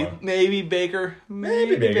 Yeah, maybe Baker.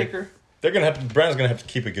 Maybe Baker. They're going to have Brown's going to have to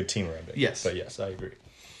keep a good team around it. Yes. But yes, I agree.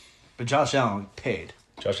 But Josh Allen paid.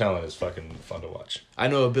 Josh Allen is fucking fun to watch. I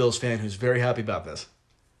know a Bills fan who's very happy about this.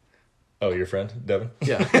 Oh, your friend, Devin?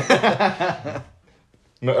 Yeah.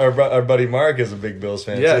 Our buddy Mark is a big Bills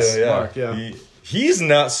fan, yes, too. Yeah. Mark, yeah. He's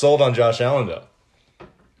not sold on Josh Allen, though.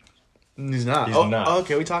 He's not. He's not. Oh,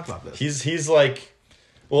 okay, we talked about this. He's like...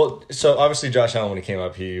 Well, so obviously Josh Allen, when he came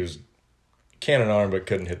up, he was cannon arm, but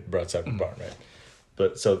couldn't hit the broadside of the barn, right?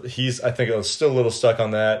 But so I think, still a little stuck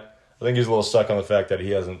on that. I think he's a little stuck on the fact that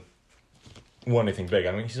he hasn't won anything big.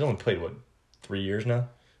 I mean, he's only played, 3 years now?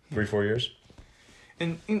 3-4 years?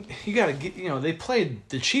 And you got to get, they played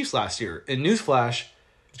the Chiefs last year. And newsflash,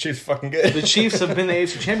 The Chiefs fucking good. The Chiefs have been in the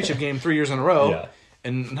AFC Championship game 3 years in a row. Yeah.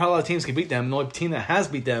 And not a lot of teams can beat them. The only team that has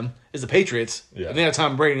beat them is the Patriots. Yeah. And they have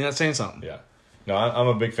Tom Brady. That's saying something. Yeah. No, I'm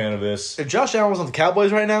a big fan of this. If Josh Allen was on the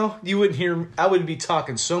Cowboys right now, you wouldn't hear. I would be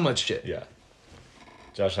talking so much shit. Yeah.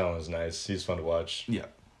 Josh Allen is nice. He's fun to watch. Yeah.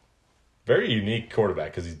 Very unique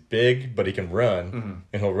quarterback because he's big, but he can run,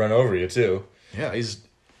 and he'll run over you too. Yeah,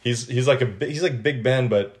 he's like Big Ben,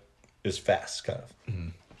 but is fast, kind of.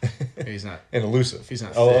 he's not and elusive. He's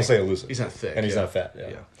not. I'll say elusive. He's not thick, and he's not fat.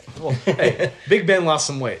 Yeah. Well, hey, Big Ben lost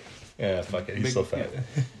some weight. Yeah, fuck it. He's still fat.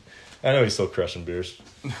 Yeah. I know he's still crushing beers.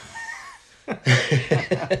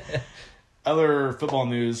 Other football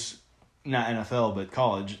news, not NFL but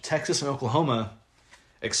college. Texas and Oklahoma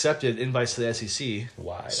accepted invites to the SEC.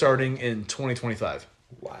 Wild. Starting in 2025.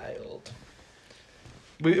 Wild.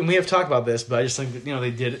 We have talked about this, but I just think that,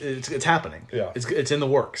 they did. It's happening. Yeah. It's in the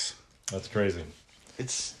works. That's crazy.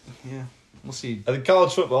 We'll see. I think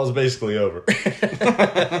college football is basically over.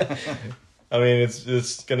 I mean,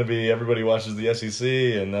 it's going to be everybody watches the SEC,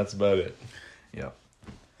 and that's about it. Yeah.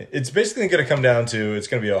 It's basically going to come down to it's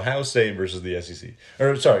going to be Ohio State versus the SEC.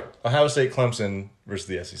 Or, sorry, Ohio State, Clemson versus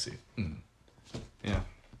the SEC. Mm. Yeah.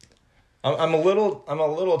 I'm a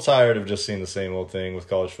little tired of just seeing the same old thing with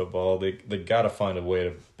college football. They got to find a way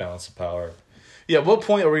to balance the power. Yeah, at what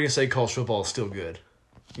point are we going to say college football is still good?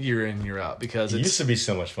 Year in, year out. Because it used to be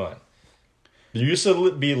so much fun. There used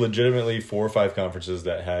to be legitimately 4 or 5 conferences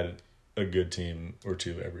that had a good team or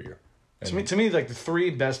two every year. And to me, like the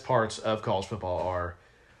 3 best parts of college football are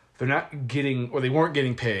they're not getting, or they weren't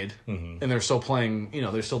getting paid, and they're still playing,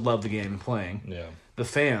 they still love the game and playing. Yeah. The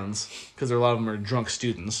fans, because a lot of them are drunk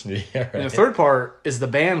students. Yeah, right. And the third part is the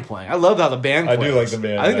band playing. I love how the band plays. I do like the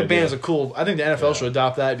band. I think the band is a cool. I think the NFL should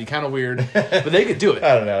adopt that. It'd be kind of weird, but they could do it.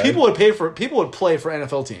 I don't know. People would play for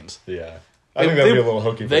NFL teams. Yeah. I think that'd be a little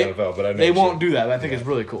hokey for NFL, but I know they won't do that. But I think it's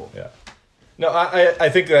really cool. Yeah. No, I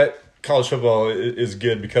think that college football is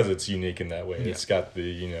good because it's unique in that way. Yeah. It's got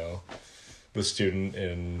the the student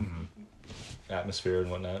and atmosphere and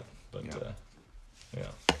whatnot. But yeah.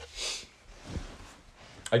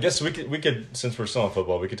 I guess we could since we're still on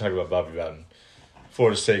football, we could talk about Bobby Bowden.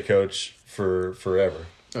 Florida State coach for forever.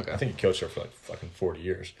 Okay. I think he coached there for like fucking 40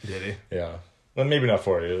 years. Did he? Yeah. Well, maybe not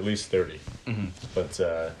 40, at least 30. Mm-hmm.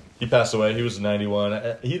 But he passed away. He was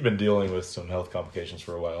 91. He'd been dealing with some health complications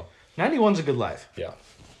for a while. 91's a good life. Yeah.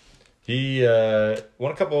 He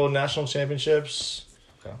won a couple of national championships.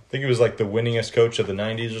 Okay. I think he was like the winningest coach of the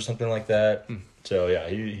 90s or something like that. So, yeah,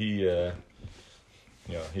 he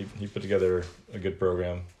put together a good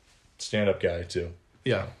program. Stand-up guy, too.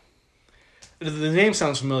 Yeah. The name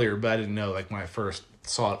sounds familiar, but I didn't know like when I first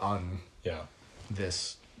saw it on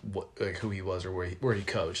this who he was or where he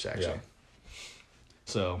coached actually. Yeah.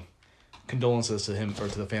 So, condolences to him or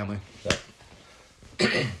to the family.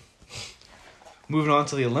 Yeah. Moving on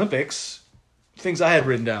to the Olympics, things I had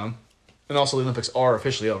written down, and also the Olympics are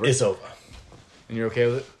officially over. It's over. And you're okay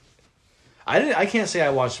with it? I can't say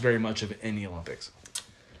I watched very much of any Olympics.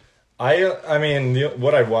 I mean,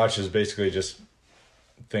 what I watched is basically just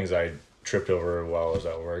things I tripped over while I was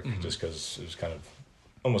at work, just because it was kind of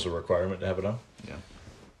almost a requirement to have it on. Yeah.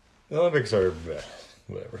 The Olympics are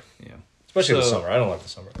whatever. Yeah. Especially the summer. I don't like the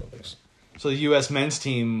Summer Olympics. So the U.S. men's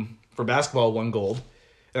team for basketball won gold.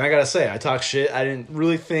 And I got to say, I talk shit. I didn't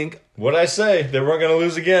really think... What'd I say? They weren't going to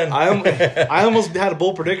lose again. I almost had a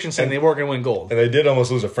bold prediction saying they weren't going to win gold. And they did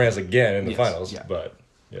almost lose to France again in the finals. Yeah. But,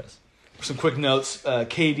 yes. Some quick notes.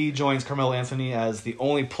 KD joins Carmelo Anthony as the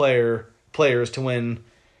only players to win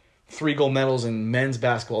 3 gold medals in men's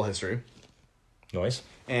basketball history. Nice.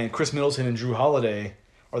 And Chris Middleton and Drew Holiday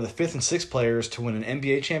are the 5th and 6th players to win an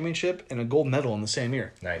NBA championship and a gold medal in the same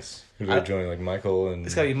year. Nice. Who did they join? Like Michael and...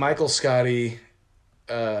 It's got to be Michael, Scotty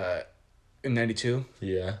in 92.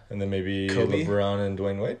 Yeah. And then maybe Kobe? LeBron and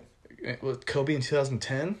Dwayne Wade? With Kobe in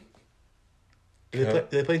 2010? Did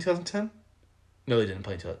they play in 2010? No, they didn't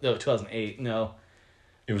play in 2008. No.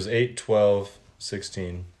 It was 8, 12,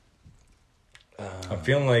 16. I'm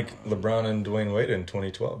feeling like LeBron and Dwayne Wade in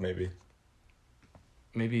 2012, maybe.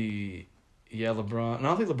 Maybe, yeah, LeBron.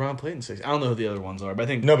 No, I don't think LeBron played in 6. I don't know who the other ones are, but I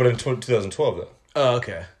think... No, but in 2012, though. Oh,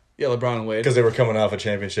 okay. Yeah, LeBron and Wade. Because they were coming off a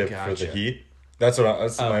championship for Gotcha. the Heat. That's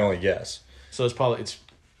my only guess. So it's probably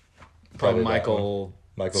Probably that Michael,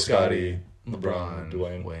 Scotty, LeBron,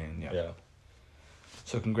 Dwayne. Wayne. Yeah. Yeah.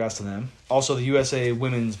 So congrats to them. Also, the USA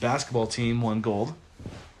women's basketball team won gold,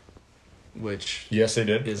 which Yes, they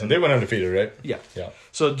did. Isn't- And they went undefeated, right? yeah. Yeah.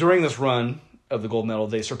 So during this run of the gold medal,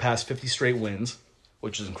 they surpassed 50 straight wins,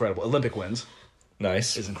 which is incredible. Olympic wins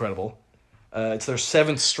Nice. is incredible. It's their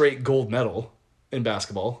 7th straight gold medal in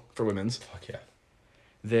basketball for women's. Fuck yeah.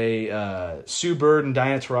 They Sue Bird and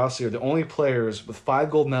Diana Taurasi are the only players with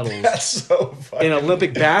 5 gold medals That's so fucking... in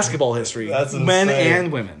Olympic basketball history, That's men insane.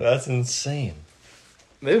 and women. That's insane.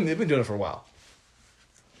 They've been doing it for a while.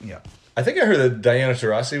 Yeah. I think I heard that Diana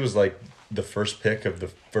Taurasi was like the first pick of the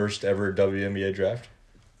first ever WNBA draft.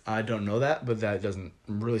 I don't know that, but that doesn't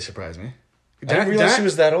really surprise me. I didn't realize she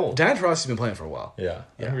was that old. Diana Taurasi's been playing for a while. Yeah.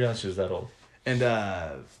 I didn't realize she was that old. And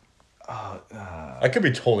I could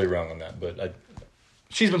be totally wrong on that, but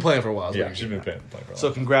she's been playing for a while. she's been playing for a while.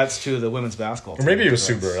 So congrats to the women's basketball team. Or maybe it was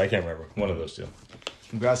Sue Bird. I can't remember. One of those two.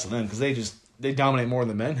 Congrats to them because they dominate more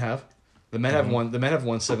than the men have. The men have won. The men have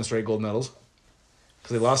won 7 straight gold medals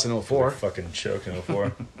because they lost in 04. Fucking choked in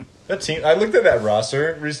 04. That team. I looked at that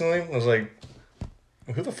roster recently. I was like,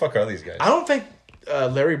 who the fuck are these guys? I don't think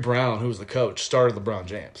Larry Brown, who was the coach, started LeBron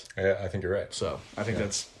James. I think you're right. So I think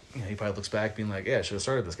that's he probably looks back being like, yeah, I should have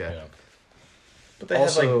started this guy. Yeah. But they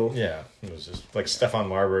Also- had it was just like Stephon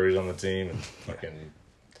Marbury's on the team and fucking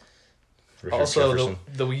Richard Also, Jefferson.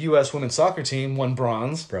 the U.S. women's soccer team won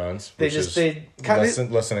bronze. Bronze. They which just is kind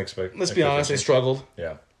less than expected. Let's be honest, they struggled.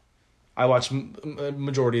 Yeah. I watched a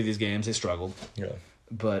majority of these games. They struggled, Yeah.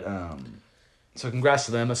 but so congrats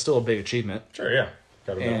to them. That's still a big achievement. Sure. Yeah.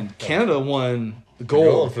 Got a And medal. Canada won the gold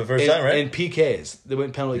gold for the first time, right? In PKs, they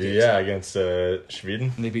went penalty kicks. Yeah, against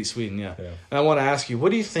Sweden. And they beat Sweden. Yeah. Yeah. And I want to ask you,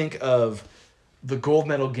 what do you think of the gold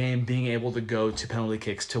medal game being able to go to penalty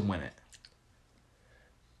kicks to win it?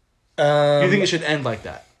 Do you think it should end like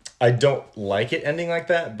that? I don't like it ending like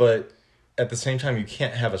that, but at the same time, you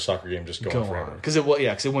can't have a soccer game just going forever. Because it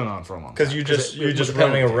went on for a long time. Because you're just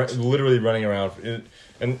running around, literally running around,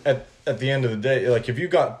 and at the end of the day, like if you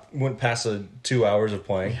went past 2 hours of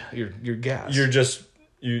playing, you're gassed.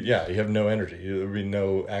 You have no energy. There would be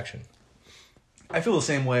no action. I feel the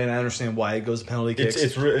same way, and I understand why it goes to penalty kicks.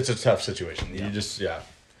 It's a tough situation. Yeah. You just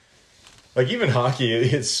like even hockey,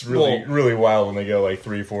 it's really wild when they go like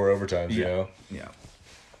 3-4 overtimes. You know. Yeah.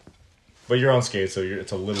 But you're on skates, so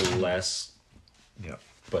it's a little less. Yeah.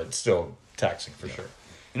 But still taxing for sure.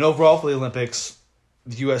 And overall for the Olympics,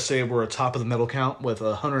 the USA were atop of the medal count with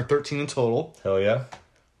 113 in total. Hell yeah.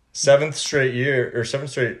 7th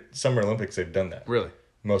straight Summer Olympics they've done that. Really?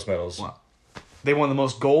 Most medals. Wow. They won the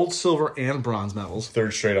most gold, silver, and bronze medals.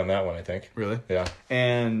 3rd straight on that one, I think. Really? Yeah.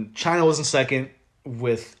 And China was in second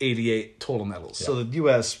with 88 total medals. Yeah. So the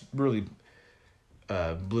U.S. really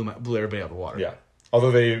blew everybody out of the water. Yeah.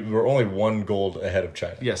 Although they were only 1 gold ahead of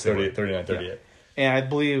China. Yes, 39, 38. Yeah. And I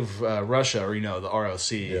believe Russia, or the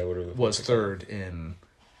ROC, was 3rd in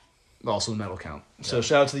also the medal count. So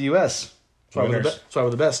shout out to the U.S. That's why we're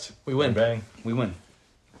the best. We win. Bang. We win.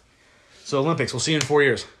 So Olympics, we'll see you in 4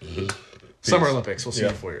 years. Summer Olympics, we'll see you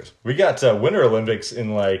in 4 years. We got Winter Olympics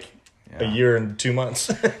in a year and 2 months.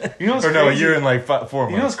 You know what's crazy? No, a year and 4 months.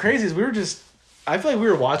 You know what's crazy is I feel like we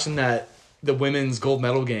were watching the women's gold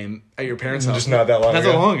medal game at your parents' house. Just not that long ago. That's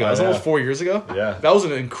not long ago. It was almost 4 years ago. Yeah. That was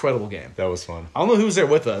an incredible game. That was fun. I don't know who was there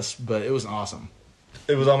with us, but it was awesome.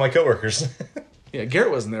 It was all my coworkers. Yeah,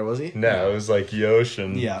 Garrett wasn't there, was he? No, it was like Yosh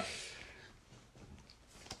and... Yeah.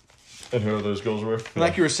 And who those girls were.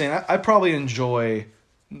 Like you were saying, I probably enjoy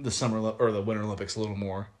the the Winter Olympics a little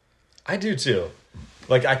more. I do too.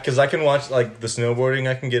 Because I can watch the snowboarding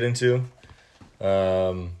I can get into.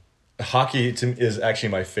 Hockey is actually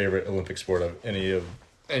my favorite Olympic sport of any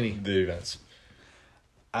the events.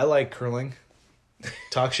 I like curling.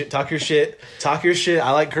 Talk your shit.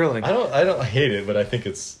 I like curling. I don't hate it, but I think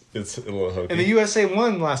it's a little hokey. And the USA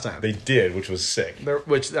won last time. They did, which was sick.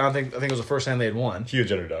 Which I think it was the first time they had won.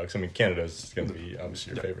 Huge underdogs. I mean, Canada's going to be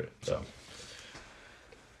obviously your favorite. So.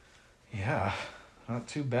 Yeah, not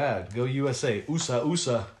too bad. Go USA.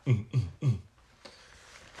 USA.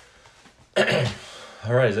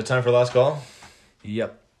 All right, is it time for last call?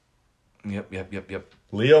 Yep.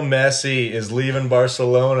 Leo Messi is leaving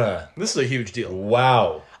Barcelona. This is a huge deal.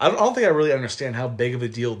 Wow. I don't think I really understand how big of a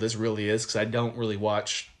deal this really is because I don't really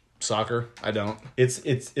watch soccer. I don't.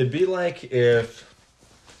 It'd be like if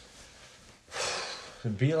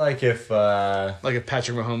like if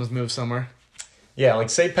Patrick Mahomes moved somewhere. Yeah,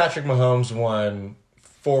 say Patrick Mahomes won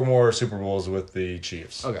 4 more Super Bowls with the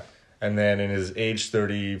Chiefs. Okay. And then in his age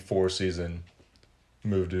 34 season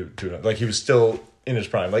moved to he was still in his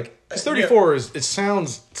prime. 34 it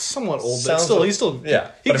sounds somewhat old, but he's still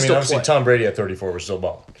yeah. But obviously play. Tom Brady at 34 was still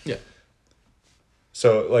balling. Yeah.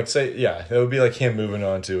 So it would be like him moving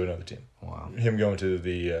on to another team. Wow. Him going to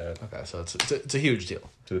the okay, so it's a huge deal.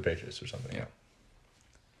 To the Patriots or something. Yeah.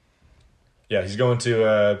 Yeah, he's going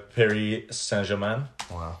to Paris Saint-Germain.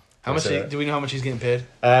 Wow. How much do we know how much he's getting paid?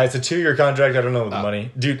 It's a 2-year contract. I don't know the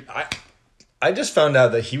money. Dude, I just found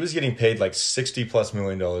out that he was getting paid $60+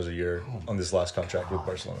 million a year on this last contract with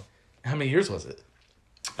Barcelona. How many years was it?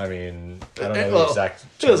 I mean, I don't know the exact.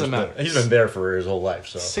 It doesn't matter. He's been there for his whole life.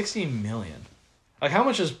 So $60 million. How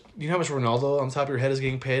much is how much Ronaldo on top of your head is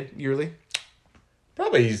getting paid yearly?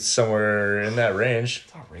 Probably somewhere in that range.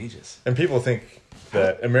 It's outrageous. And people think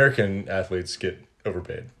that American athletes get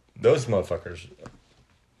overpaid. Those motherfuckers.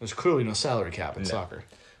 There's clearly no salary cap in soccer.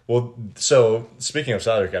 Well, so speaking of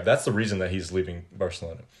salary cap, that's the reason that he's leaving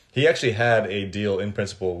Barcelona. He actually had a deal in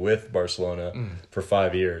principle with Barcelona for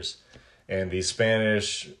 5 years. And the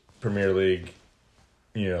Spanish Premier League,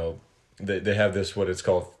 they have this, it's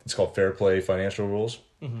called fair play financial rules.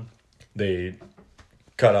 Mm-hmm. They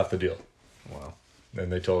cut off the deal. Wow. And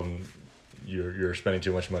they told him, you're spending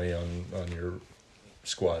too much money on your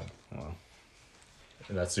squad. Wow.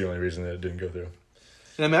 And that's the only reason that it didn't go through.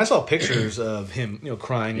 And I saw pictures of him,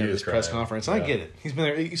 crying at his press conference. And I get it. He's been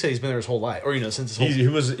there. You say he's been there his whole life, or since his whole.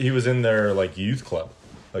 He was in their youth club,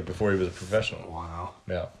 before he was a professional. Wow.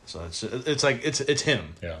 Yeah. So it's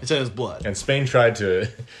him. Yeah. It's in his blood. And Spain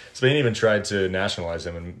even tried to nationalize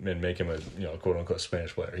him and make him a quote unquote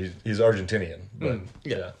Spanish player. He's Argentinian, but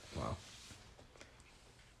yeah. Wow.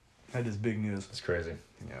 That is big news. It's crazy.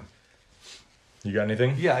 Yeah. You got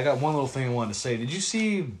anything? Yeah, I got one little thing I wanted to say. Did you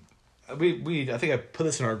see? I think I put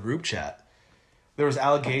this in our group chat. There was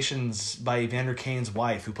allegations by Evander Kane's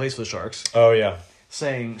wife, who plays for the Sharks. Oh yeah.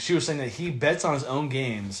 She was saying that he bets on his own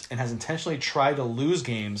games and has intentionally tried to lose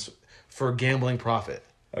games for gambling profit.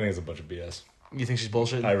 I think it's a bunch of BS. You think she's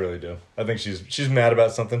bullshit? I really do. I think she's mad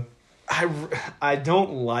about something. I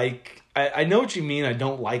don't like. I know what you mean. I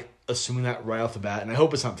don't like assuming that right off the bat, and I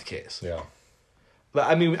hope it's not the case. Yeah. But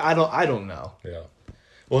I mean, I don't know. Yeah.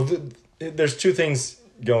 Well, there's 2 things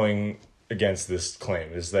going against this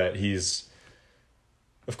claim. Is that he's,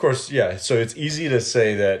 of course, yeah. So it's easy to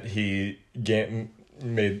say that he gambled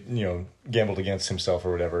against himself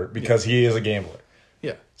or whatever because he is a gambler.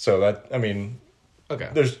 Yeah. So okay.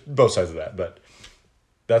 There's both sides of that, but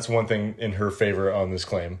that's one thing in her favor on this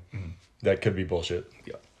claim that could be bullshit.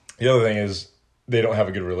 Yeah. The other thing is they don't have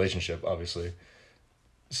a good relationship, obviously.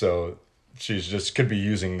 So she's just could be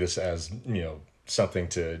using this as, something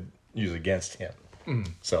to use against him.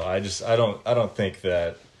 So I don't think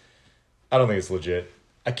it's legit.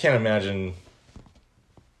 I can't imagine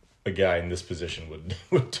a guy in this position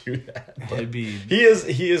would do that. It'd be... He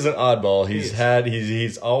is an oddball.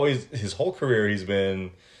 He's always, his whole career he's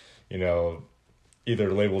been, you know,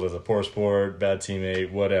 either labeled as a poor sport, bad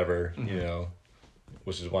teammate, whatever, you know,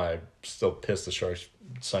 which is why I'm still pissed the Sharks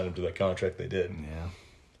signed him to that contract they did. Yeah.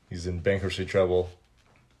 He's in bankruptcy trouble.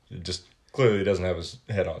 It just clearly doesn't have his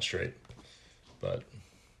head on straight. But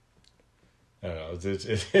I don't know.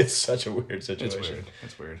 It's such a weird situation.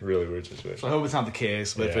 It's weird. Really weird situation. So I hope it's not the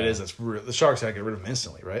case, but if it is, the Sharks gotta get rid of him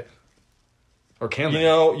instantly, right? Or can they?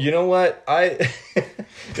 You know what?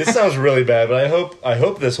 This sounds really bad, but I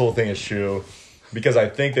hope this whole thing is true because I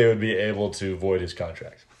think they would be able to void his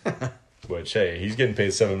contract. Which, hey, he's getting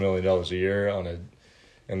paid $7 million a year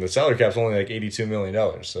and the salary cap's only like $82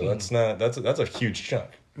 million. So that's a huge chunk.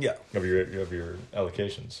 Yeah. Of your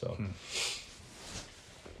allocation. So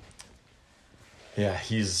yeah,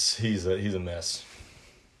 he's a mess.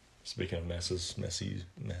 Speaking of messes, messy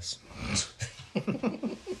mess.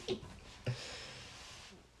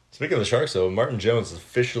 Speaking of the Sharks, though, Martin Jones is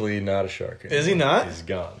officially not a Shark anymore. Is he not? He's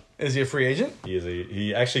gone. Is he a free agent?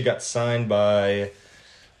 He actually got signed by,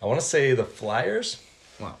 I want to say, the Flyers.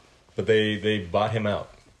 Wow. But they bought him out.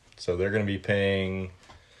 So they're going to be paying,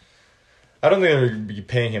 I don't think they're going to be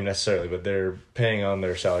paying him necessarily, but they're paying on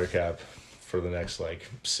their salary cap for the next,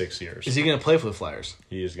 6 years. Is he going to play for the Flyers?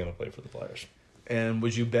 He is going to play for the Flyers. And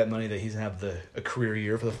would you bet money that he's going to have a career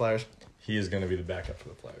year for the Flyers? He is going to be the backup for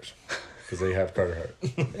the Flyers. Because they have Carter Hart.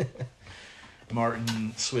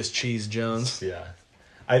 Martin Swiss Cheese Jones. Yeah.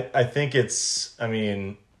 I think it's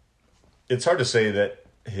hard to say that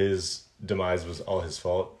his demise was all his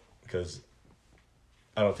fault because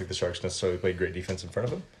I don't think the Sharks necessarily played great defense in front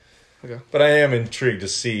of him. Okay. But I am intrigued to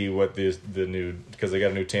see what the new, because they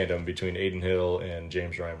got a new tandem between Aiden Hill and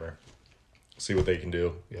James Reimer. See what they can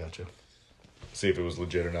do. Gotcha. See if it was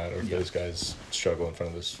legit or not, or if those guys struggle in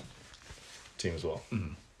front of this team as well.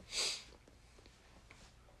 Mm-hmm.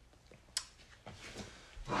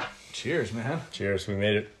 Cheers, man. Cheers. We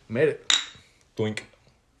made it. Made it. Blink.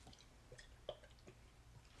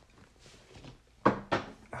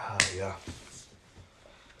 Yeah.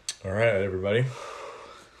 All right, everybody.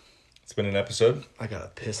 It's been an episode. I gotta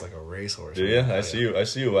piss like a racehorse. Do you? I see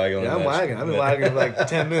you wagging. Yeah, I'm wagging. I've been wagging for like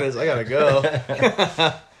 10 minutes. I gotta go.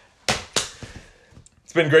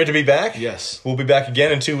 It's been great to be back. Yes. We'll be back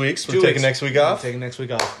again in 2 weeks. We're taking next week off. Taking next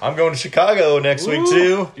week off. I'm going to Chicago next week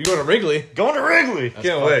too. You're going to Wrigley. Going to Wrigley.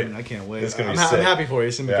 Can't wait. I can't wait. It's gonna I'm be sick. I'm happy for you.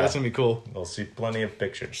 It's gonna be cool. We'll see plenty of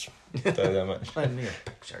pictures. Tell you that much. Plenty of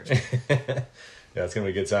pictures. Yeah, it's gonna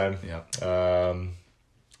be a good time. Yeah.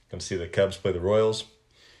 Gonna see the Cubs play the Royals.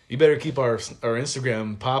 You better keep our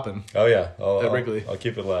Instagram popping. Oh yeah, At Wrigley. I'll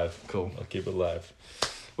keep it live. Cool. I'll keep it live.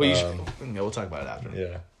 Well, you should. We'll talk about it after.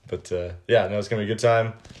 Yeah, but no, it's gonna be a good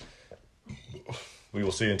time. We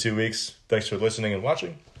will see you in 2 weeks. Thanks for listening and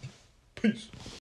watching. Peace.